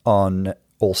Sinclair on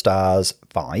All Stars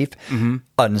 5,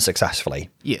 unsuccessfully.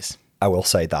 Yes. I will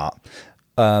say that.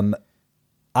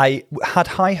 I had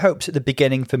high hopes at the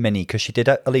beginning for Minnie because she did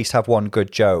at least have one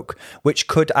good joke, which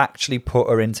could actually put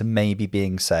her into maybe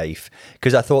being safe.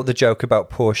 Because I thought the joke about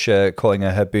Portia calling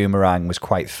her boomerang was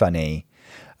quite funny.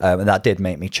 And that did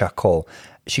make me chuckle.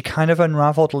 She kind of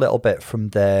unraveled a little bit from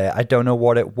there. I don't know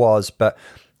what it was, but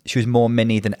she was more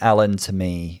Minnie than Ellen to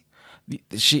me.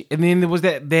 And then there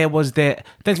was that.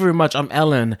 Thanks very much. I'm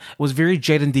Ellen. It was very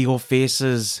Jaden Dior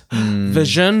Face's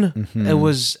vision. Mm-hmm. It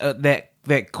was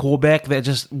that callback that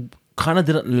just kind of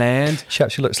didn't land. She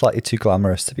actually looks slightly too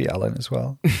glamorous to be Ellen as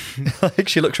well. Like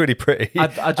she looks really pretty.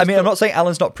 I mean, I'm not saying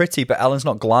Ellen's not pretty, but Ellen's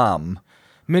not glam.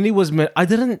 Minnie was. I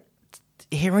didn't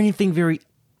hear anything very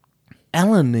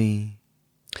Ellen-y.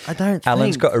 I don't.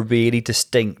 Ellen's got a really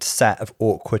distinct set of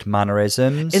awkward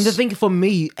mannerisms. And the thing for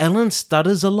me, Ellen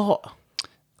stutters a lot.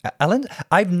 Ellen,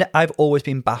 I've always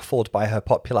been baffled by her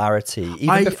popularity,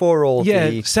 even before all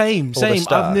the same.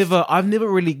 I've never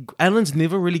really. Ellen's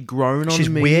never really grown on me. She's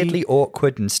weirdly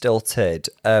awkward and stilted.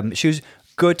 She was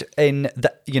good in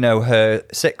her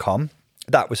sitcom.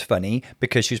 That was funny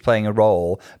because she was playing a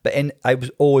role. But I was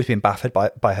always been baffled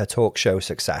by her talk show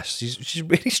success. She's a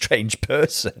really strange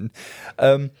person,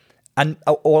 and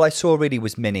all I saw really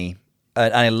was Minnie.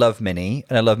 And I love Minnie,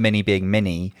 and I love Minnie being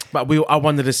Minnie. But I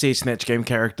wanted to see a Snatch Game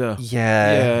character.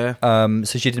 Yeah.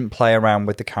 So she didn't play around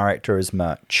with the character as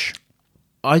much.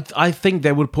 I think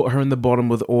they would put her in the bottom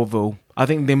with Orville. I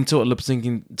think them two are lip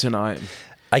syncing tonight.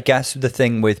 I guess the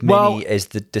thing with Minnie is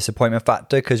the disappointment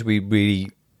factor because we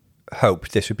really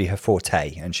hoped this would be her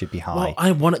forte and she'd be high.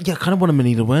 Well, I kind of wanted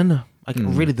Minnie to win. I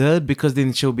really did because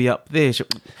then she'll be up there.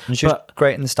 And she was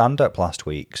great in the stand-up last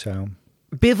week. So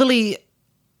Beverly,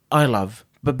 I love,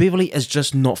 but Beverly is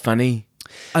just not funny.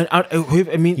 When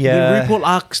RuPaul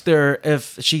asked her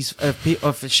if she,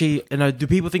 do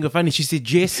people think her funny? She said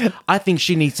yes. I think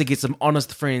she needs to get some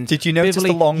honest friends. Did you notice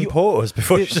the long pause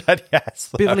before she said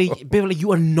yes? Beverly,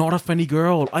 you are not a funny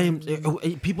girl.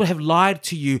 People have lied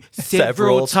to you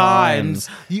several times.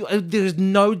 There's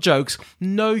no jokes,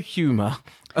 no humor.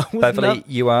 Beverly,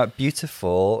 you are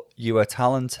beautiful. You are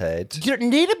talented. You don't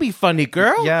need to be funny,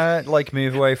 girl. Yeah,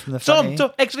 move away from the funny.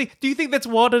 Tom, actually, do you think that's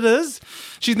what it is?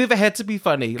 She's never had to be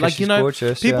funny. She's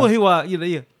gorgeous, people who are,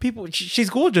 people. She's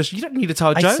gorgeous. You don't need to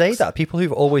tell jokes. I say that people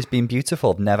who've always been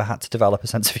beautiful have never had to develop a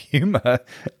sense of humor.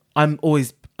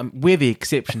 We're the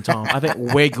exception, Tom. I think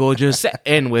we're gorgeous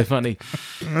and we're funny.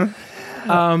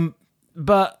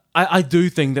 But I do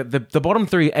think that the bottom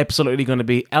three are absolutely going to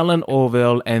be Ellen,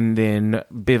 Orville, and then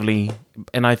Beverly.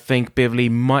 And I think Beverly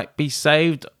might be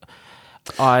saved.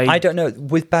 I don't know.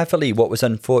 With Beverly, what was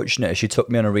unfortunate is she took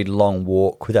me on a really long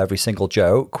walk with every single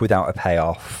joke without a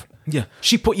payoff. Yeah,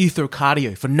 she put you through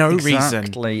cardio for no reason.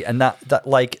 Exactly, and that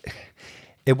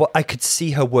I could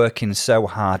see her working so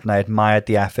hard, and I admired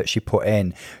the effort she put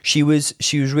in. She was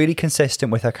really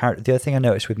consistent with her character. The other thing I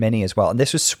noticed with Minnie as well, and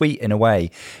this was sweet in a way,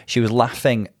 she was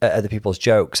laughing at other people's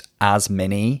jokes as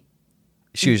Minnie.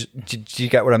 Do you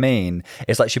get what I mean?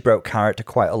 It's like she broke character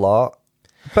quite a lot.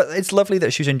 But it's lovely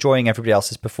that she was enjoying everybody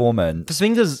else's performance. The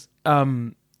thing is,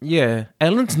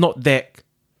 Ellen's not that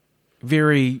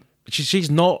very...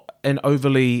 She's not an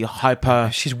overly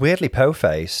hyper... She's weirdly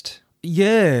po-faced.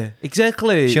 Yeah,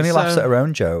 exactly. She only laughs at her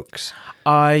own jokes.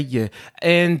 Yeah.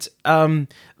 And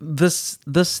this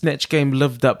Snatch Game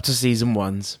lived up to season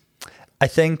one's. I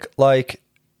think,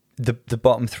 the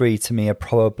bottom three to me are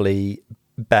probably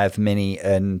Bev, Minnie,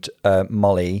 and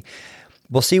Molly.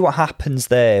 We'll see what happens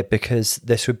there because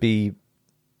this would be,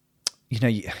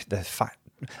 the fact.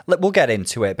 We'll get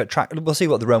into it, but we'll see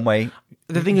what the runway.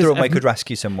 The thing is, runway could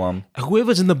rescue someone.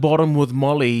 Whoever's in the bottom with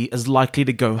Molly is likely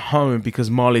to go home because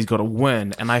Molly's got to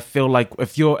win. And I feel like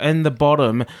if you're in the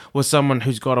bottom with someone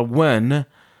who's got to win,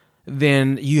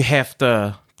 then you have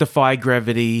to defy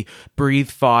gravity, breathe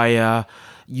fire.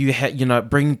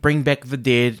 Bring back the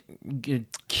dead,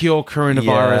 cure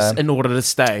coronavirus in order to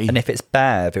stay. And if it's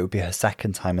Bev, it would be her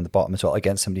second time in the bottom as well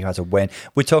against somebody who has a win.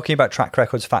 We're talking about track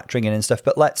records factoring in and stuff,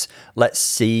 but let's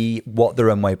see what the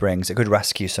runway brings. It could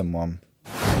rescue someone.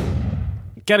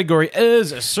 Category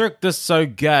is Cirque du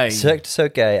Soleil. Cirque du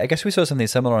Soleil. I guess we saw something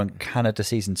similar on Canada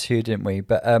season 2, didn't we?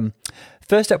 But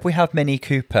first up, we have Minnie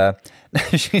Cooper.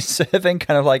 She's serving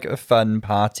kind of like a fun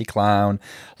party clown.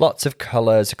 Lots of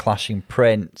colours, clashing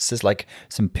prints. There's like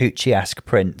some Pucci-esque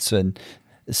prints and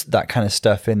that kind of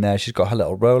stuff in there. She's got her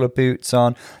little roller boots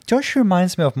on. Do you know what she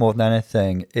reminds me of more than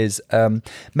anything is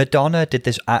Madonna did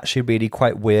this actually really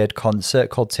quite weird concert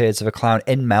called Tears of a Clown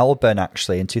in Melbourne,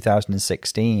 actually, in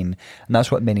 2016. And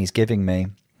that's what Minnie's giving me.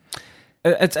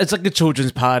 It's like a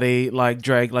children's party, like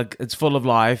Drake, like it's full of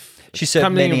life. She's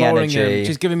serving Minnie energy.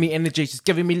 She's giving me energy. She's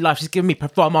giving me life. She's giving me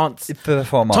performance.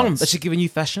 Tom, is she giving you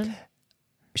fashion?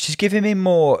 She's giving me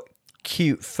more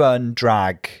cute, fun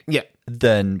drag. Yeah.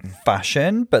 Than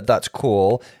fashion, but that's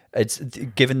cool. It's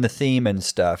given the theme and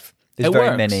stuff. It's very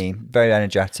works. Minnie, very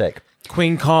energetic.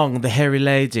 Queen Kong, the hairy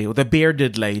lady or the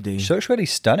bearded lady. She looks really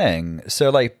stunning. So,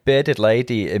 like, bearded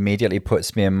lady immediately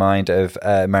puts me in mind of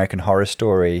American Horror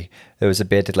Story. There was a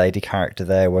bearded lady character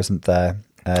there, wasn't there?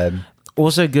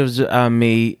 Also gives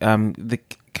me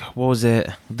what was it?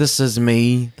 This Is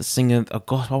Me, the singer. Oh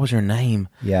God, what was her name?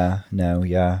 Yeah.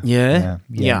 Yeah.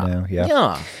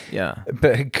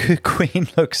 But Queen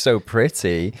looks so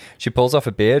pretty. She pulls off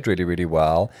a beard really, really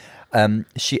well.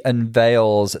 She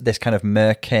unveils this kind of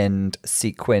merkined,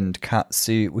 sequined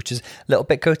catsuit, which is a little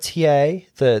bit Gautier,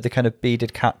 the kind of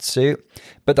beaded catsuit.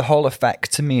 But the whole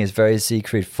effect to me is very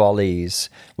Siegfried Follies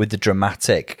with the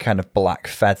dramatic kind of black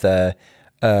feather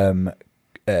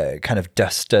kind of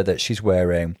duster that she's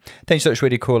wearing. I think she looks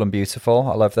really cool and beautiful.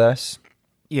 I love this.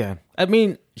 Yeah. I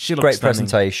mean, she looks great stunning.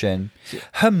 Presentation.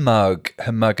 Her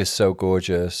mug is so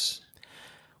gorgeous.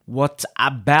 What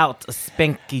about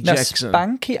Spanky Jackson? Now,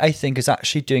 Spanky, I think, is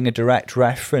actually doing a direct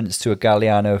reference to a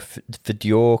Galliano for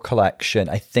Dior collection,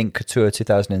 I think Couture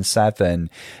 2007,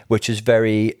 which is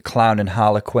very clown and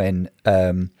harlequin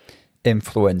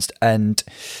influenced. And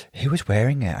who was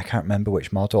wearing it? I can't remember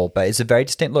which model, but it's a very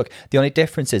distinct look. The only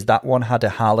difference is that one had a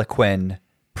harlequin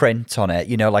print on it,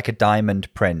 you know, like a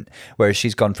diamond print, whereas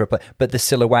she's gone for but the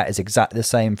silhouette is exactly the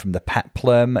same, from the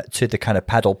peplum to the kind of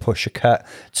pedal pusher cut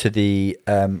to the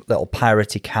little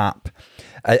piratey cap.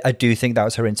 I do think that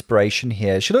was her inspiration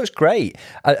here. She looks great.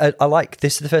 I like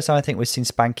this. Is the first time I think we've seen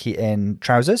Spanky in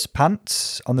trousers,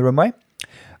 pants on the runway.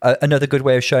 Another good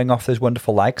way of showing off those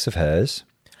wonderful legs of hers.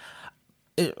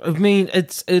 I mean,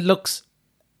 it's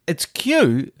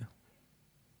cute.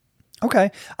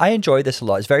 Okay, I enjoy this a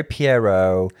lot. It's very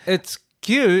Pierrot. It's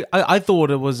cute. I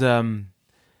thought it was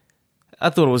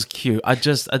cute.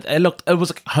 It was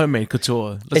like homemade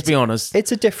couture. Let's be honest.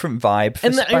 It's a different vibe.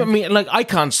 I mean, like I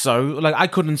can't sew. Like I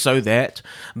couldn't sew that.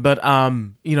 But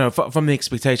you know, from the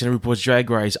expectation of RuPaul's Drag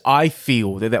Race, I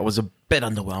feel that was a bit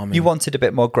underwhelming. You wanted a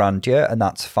bit more grandeur, and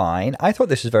that's fine. I thought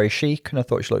this was very chic, and I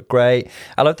thought she looked great.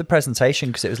 I love the presentation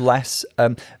because it was less.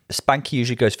 Spanky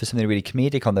usually goes for something really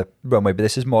comedic on the runway, but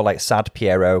this is more like sad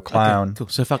Pierrot clown. Okay, cool.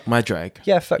 So fuck my drag.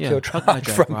 Yeah, fuck your drag. Fuck my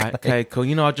drag, right? Okay, cool.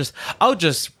 You know, I'll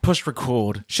just push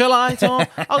record. Shall I, Tom?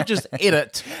 I'll just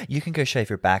edit. You can go shave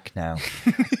your back now.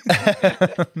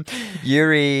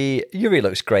 Yuri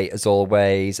looks great as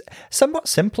always. Somewhat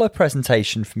simpler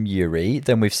presentation from Yuri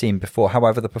than we've seen before.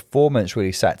 However, the performance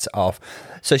really sets it off.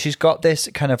 So she's got this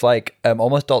kind of like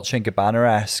almost Dolce &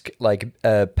 Gabbana-esque like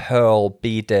pearl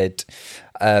beaded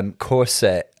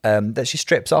corset that she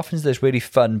strips off into this really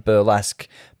fun burlesque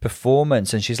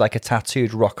performance, and she's like a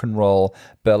tattooed rock and roll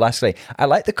burlesquely. I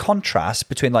like the contrast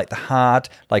between like the hard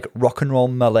like rock and roll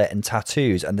mullet and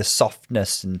tattoos and the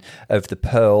softness and of the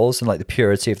pearls and like the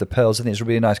purity of the pearls. I think it's a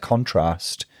really nice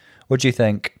contrast. What do you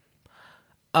think?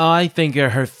 I think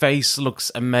her face looks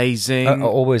amazing.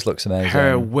 Always looks amazing.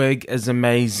 Her wig is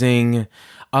amazing.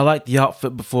 I like the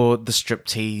outfit before the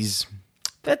striptease.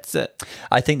 That's it.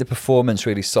 I think the performance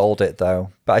really sold it,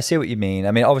 though. But I see what you mean.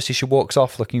 I mean, obviously, she walks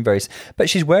off looking very... But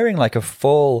she's wearing, like, a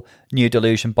full Nude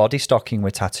Illusion body stocking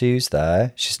with tattoos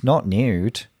there. She's not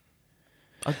nude.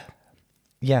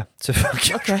 Yeah. So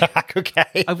okay.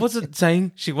 Okay. I wasn't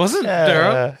saying she wasn't,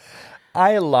 Daryl.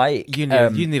 I like... You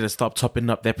need to stop topping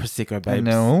up their Prosecco, babes.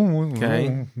 No.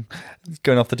 Okay.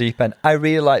 Going off the deep end. I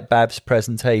really like Bev's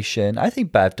presentation. I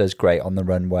think Bev does great on the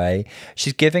runway.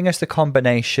 She's giving us the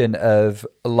combination of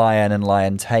lion and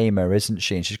lion tamer, isn't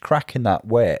she? And she's cracking that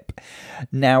whip.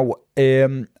 Now,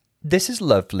 this is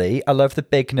lovely. I love the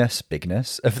bigness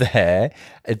of the hair.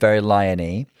 It's very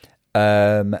lion-y.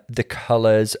 The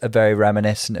colours are very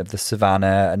reminiscent of the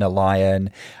savannah and a lion.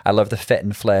 I love the fit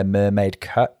and flare mermaid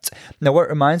cut. Now, what it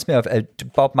reminds me of,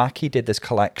 Bob Mackie did this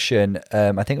collection,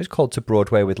 I think it was called To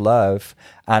Broadway with Love,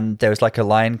 and there was like a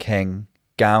Lion King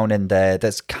gown in there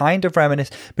that's kind of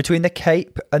reminiscent between the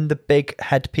cape and the big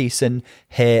headpiece and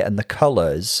hair and the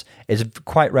colours is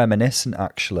quite reminiscent,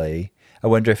 actually. I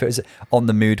wonder if it was on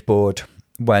the mood board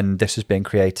when this was being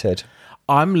created.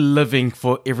 I'm living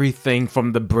for everything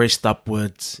from the breast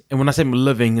upwards. And when I say I'm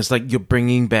living, it's like you're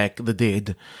bringing back the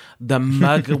dead. The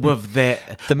mug with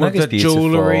that, the mug with is the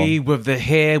jewellery, with the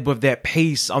hair, with that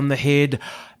piece on the head.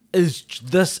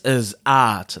 This is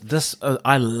art.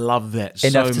 I love that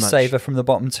Enough so to much. save her from the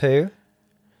bottom two?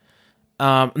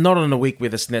 Not on a week where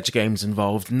the Snatch Game's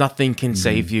involved. Nothing can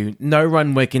save you. No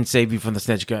runway can save you from the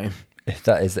Snatch Game.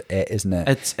 That is it, isn't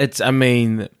it? It's. I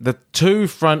mean, the two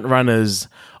front runners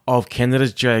of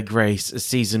Canada's Drag Race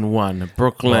season 1,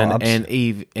 Brooklyn and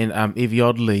Evie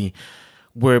Oddly,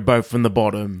 were both from the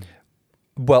bottom.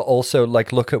 Well, also,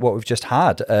 like, look at what we've just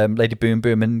had. Lady Boom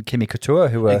Boom and Kimmy Couture,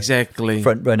 who are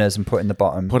front runners and put in the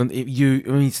bottom.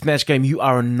 Snatch Game, you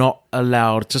are not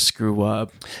allowed to screw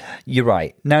up. You're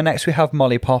right. Now, next we have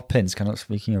Molly Poppins, kind of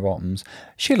speaking of bottoms.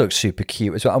 She looks super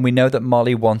cute as well. And we know that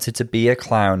Molly wanted to be a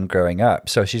clown growing up,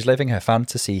 so she's living her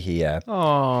fantasy here.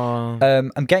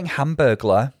 Aww. I'm getting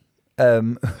Hamburglar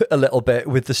a little bit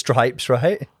with the stripes,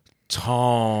 right?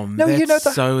 Tom, no, you know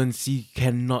that. So, and you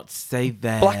cannot say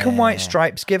that. Black and white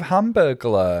stripes give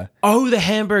Hamburglar. Oh, the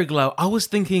Hamburglar. I was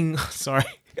thinking, sorry.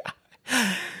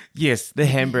 Yes, the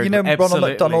Hamburglar. You know, absolutely. Ronald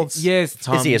McDonald's. Yes,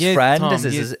 Tom. Is he his friend? Tom, is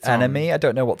he his enemy? I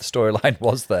don't know what the storyline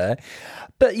was there.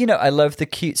 But, you know, I love the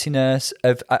cutesiness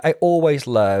of, I always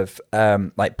love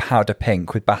like powder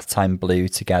pink with bath time blue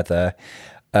together.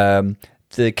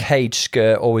 The cage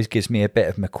skirt always gives me a bit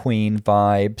of McQueen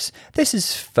vibes. This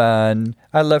is fun.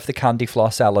 I love the candy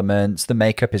floss elements. The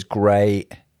makeup is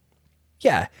great.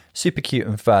 Yeah, super cute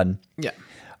and fun. Yeah.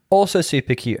 Also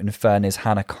super cute and fun is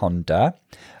Hanaconda.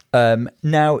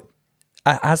 Now,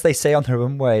 as they say on her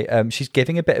runway, she's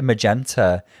giving a bit of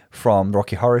magenta from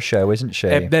Rocky Horror Show, isn't she?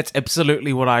 That's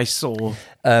absolutely what I saw.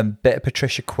 Bit of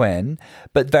Patricia Quinn,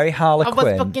 but very Harlequin. I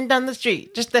was walking down the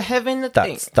street just to having the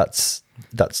thing.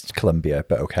 That's Columbia,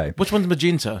 but okay. Which one's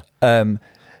magenta? I'm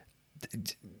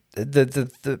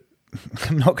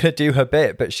not going to do her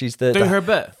bit, but she's her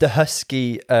bit. The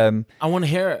husky. I want to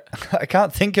hear it. I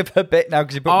can't think of her bit now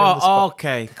because you put me on the spot.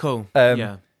 Okay, cool.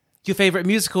 Yeah. Your favorite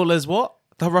musical is what?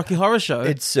 The Rocky Horror Show.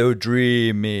 It's so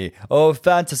dreamy. Oh,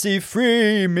 fantasy,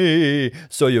 free me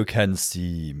so you can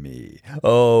see me.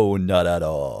 Oh, not at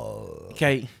all.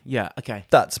 Okay, yeah, okay.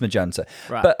 That's magenta.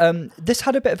 Right. But this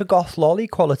had a bit of a goth lolly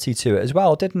quality to it as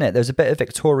well, didn't it? There's a bit of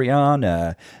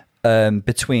Victoriana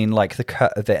between like the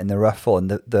cut of it and the ruffle and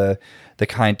the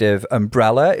kind of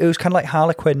umbrella. It was kind of like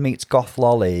Harlequin meets goth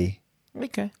lolly.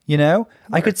 Okay. You know?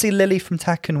 Right. I could see Lily from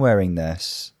Tekken wearing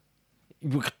this.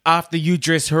 After you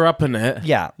dress her up in it?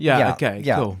 Yeah. Okay,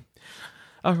 cool.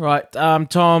 All right,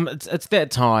 Tom, it's that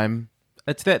time.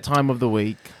 It's that time of the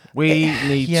week. We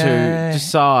need to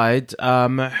decide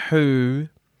who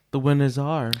the winners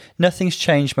are. Nothing's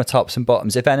changed my tops and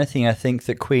bottoms. If anything, I think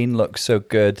that Queen looks so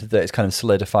good that it's kind of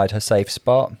solidified her safe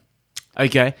spot.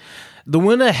 Okay. The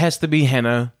winner has to be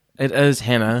Hannah. It is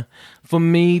Hannah. For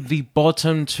me, the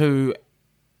bottom two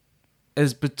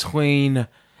is between...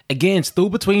 Again, still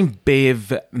between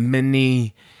Bev,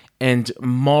 Minnie, and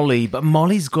Molly. But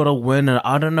Molly's got a winner.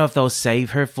 I don't know if they'll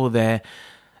save her for that.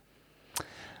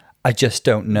 I just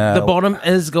don't know. The bottom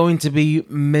is going to be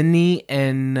Minnie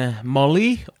and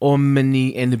Molly or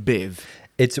Minnie and Bev.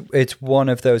 It's one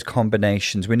of those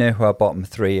combinations. We know who our bottom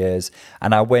three is.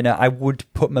 And our winner, I would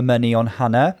put my money on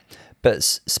Hannah. But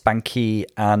Spanky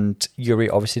and Yuri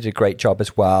obviously did a great job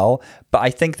as well. But I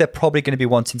think they're probably going to be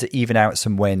wanting to even out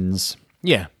some wins.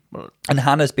 Yeah. And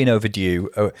Hannah's been overdue.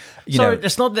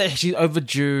 It's not that she's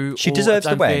overdue. She deserves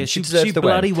the win. She deserves the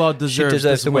win. Bloody well deserves. She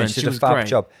deserves the win. She did a fab great.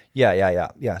 job.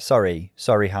 Yeah. Sorry,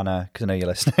 Hannah, because I know you're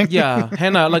listening. Yeah,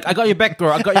 Hannah. Like I got your back,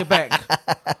 girl. I got your back.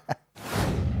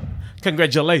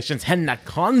 Congratulations,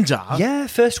 Hanaconda. Yeah,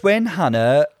 first win,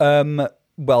 Hannah.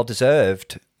 Well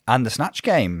deserved, and the Snatch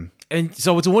Game. And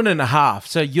so it's a 1.5.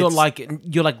 So you're like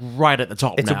right at the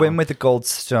top. It's now. A win with a gold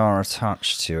star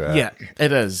attached to it. Yeah,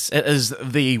 it is. It is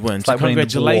the win. So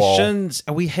congratulations.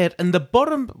 We had in the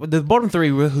bottom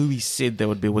three were who we said there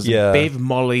would be was Bev,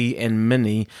 Molly, and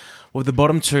Minnie. With the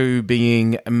bottom two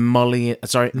being Minnie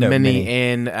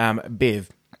and Bev.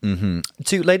 Mm-hmm.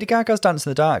 To Lady Gaga's "Dance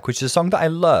in the Dark," which is a song that I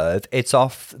love. It's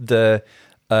off the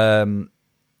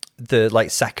like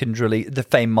second release, the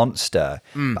Fame Monster.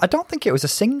 I don't think it was a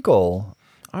single.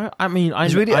 I mean,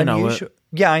 it's really unusual.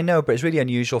 Yeah, I know, but it's really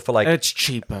unusual for like. It's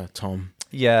cheaper, Tom.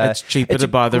 Yeah, it's cheaper to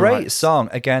buy the rights. Great song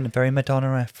again, very Madonna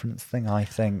reference thing. I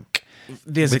think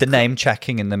with the name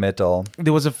checking in the middle.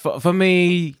 There was for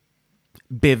me,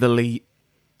 Beverly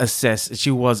assess.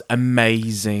 She was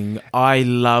amazing. I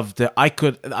loved it.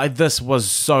 This was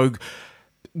so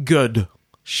good.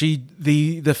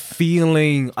 The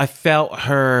feeling, I felt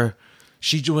her.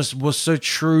 She just was so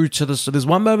true to the. So there's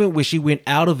one moment where she went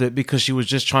out of it because she was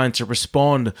just trying to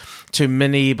respond to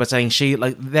Minnie, but saying she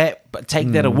like that. But take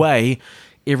that away,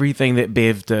 everything that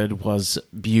Bev did was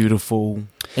beautiful,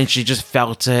 and she just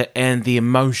felt it, and the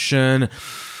emotion,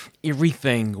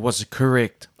 everything was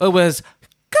correct. It was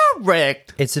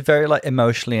correct. It's a very like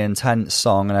emotionally intense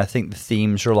song, and I think the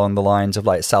themes are along the lines of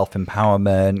like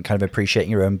self-empowerment, kind of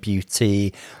appreciating your own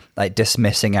beauty, like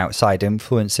dismissing outside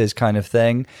influences kind of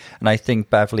thing. And I think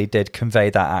Beverly did convey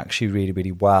that actually really,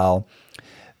 really well.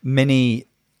 Minnie,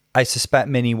 I suspect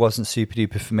Minnie wasn't super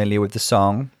duper familiar with the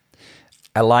song.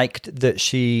 I liked that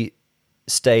she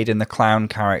stayed in the clown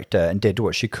character and did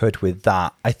what she could with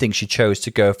that. I think she chose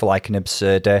to go for like an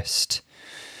absurdist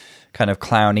kind of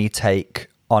clowny take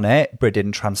on it, but it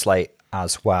didn't translate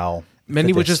as well.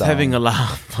 Minnie was just having a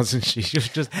laugh, wasn't she? She was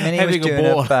just Minnie having was doing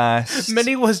a ball. Her best.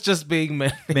 Minnie was just being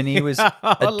Minnie. Minnie was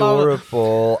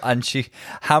adorable, and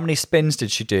how many spins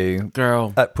did she do?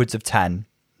 Girl, upwards of 10.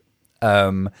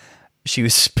 She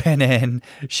was spinning,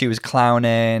 she was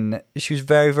clowning, she was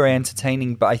very, very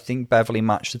entertaining, but I think Beverly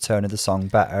matched the tone of the song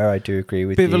better. I do agree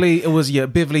with you.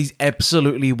 Beverly's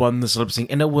absolutely won this lip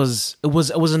sync, and it was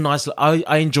a nice.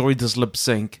 I enjoyed this lip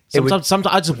sync. Sometimes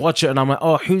I just watch it and I'm like,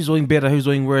 oh, who's doing better, who's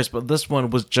doing worse? But this one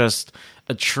was just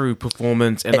a true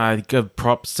performance, and I give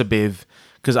props to Bev,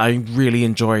 because I really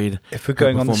enjoyed. If we're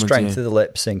going on the strength of the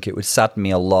lip sync, it would sadden me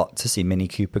a lot to see Minnie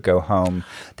Cooper go home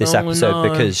this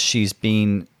episode, because she's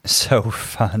been so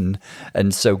fun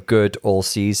and so good all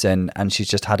season, and she's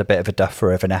just had a bit of a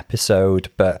duffer of an episode.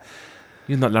 But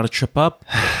you're not allowed to trip up.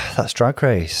 That's Drag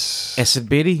Race. Acid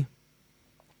Betty,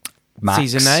 Max,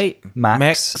 season 8,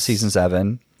 Max, season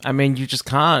 7. I mean, you just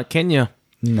can't, can you?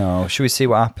 No. Should we see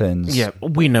what happens? Yeah,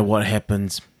 we know what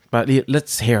happens, but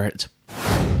let's hear it.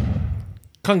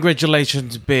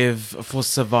 Congratulations, Bev, for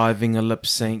surviving a lip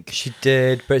sync. She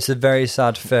did, but it's a very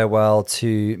sad farewell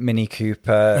to Minnie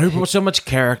Cooper. Who brought so much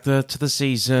character to the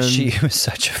season. She was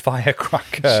such a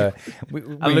firecracker.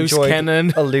 A loose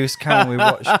cannon. A loose cannon.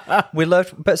 We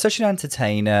loved, but such an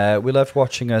entertainer. We loved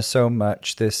watching her so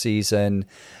much this season.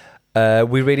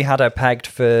 We really had her pegged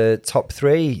for top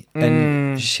 3,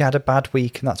 and she had a bad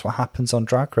week, and that's what happens on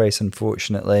Drag Race,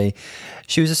 unfortunately.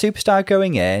 She was a superstar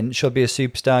going in. She'll be a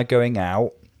superstar going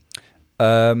out.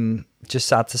 Just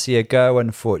sad to see her go,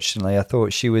 unfortunately. I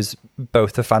thought she was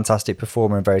both a fantastic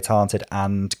performer and very talented,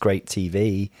 and great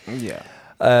TV. Yeah.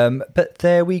 But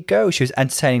there we go. She was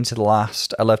entertaining to the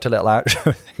last. I loved her little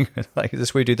outro thing. Like,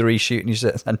 this we do the reshoot and you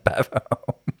just send Bev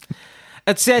home.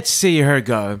 It's sad to see her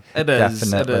go. It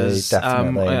is.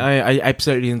 Definitely. I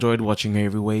absolutely enjoyed watching her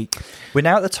every week. We're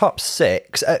now at the top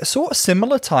 6, sort of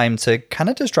similar time to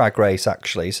Canada's Drag Race,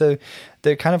 actually. So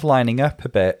they're kind of lining up a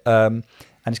bit. And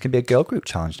it's going to be a girl group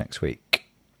challenge next week.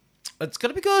 It's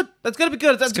going to be good. It's going to be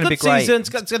good. It's going to be great. Season. It's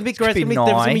going to be great. It's going to be nice.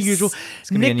 It's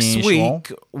going to be usual.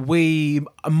 Next week, we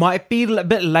might be a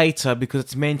bit later because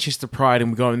it's Manchester Pride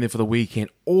and we're going there for the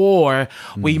weekend. Or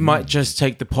we might just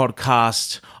take the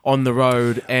podcast on the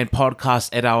road and podcast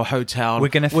at our hotel. We're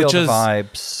going to feel the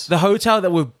vibes. The hotel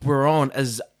that we're on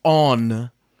is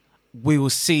on... We will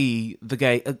see the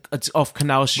gay. It's off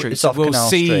Canal Street. It's off Canal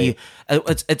Street.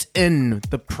 It's in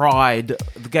the Pride,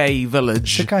 the gay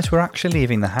village. So guys, we're actually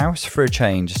leaving the house for a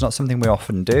change. It's not something we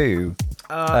often do.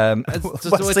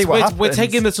 We're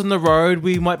taking this on the road.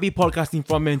 We might be podcasting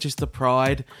from Manchester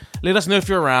Pride. Let us know if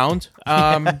you're around.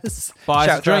 Yes. Buy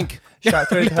us a drink. Shout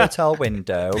through the hotel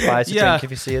window. Buy us a drink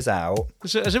if you see us out.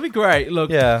 It should be great.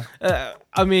 Look. Yeah.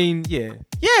 I mean, yeah.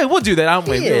 Yeah, we'll do that, aren't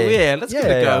we? Yeah, let's give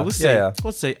it a go. We'll see. Yeah.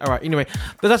 We'll see. All right, anyway.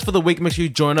 But that's for the week. Make sure you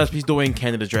join us. Please doing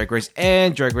Canada Drag Race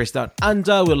and Drag Race Down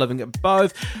Under. We're loving it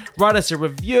both. Write us a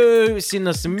review. Send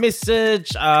us a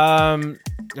message.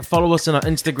 Follow us on our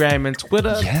Instagram and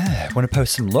Twitter. Yeah, want to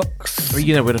post some looks?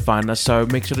 You know where to find us, so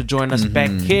make sure to join us back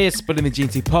here. Spilling the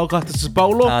GNT podcast. This is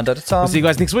Bolo. And at a time. We'll see you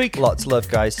guys next week. Lots of love,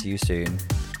 guys. See you soon.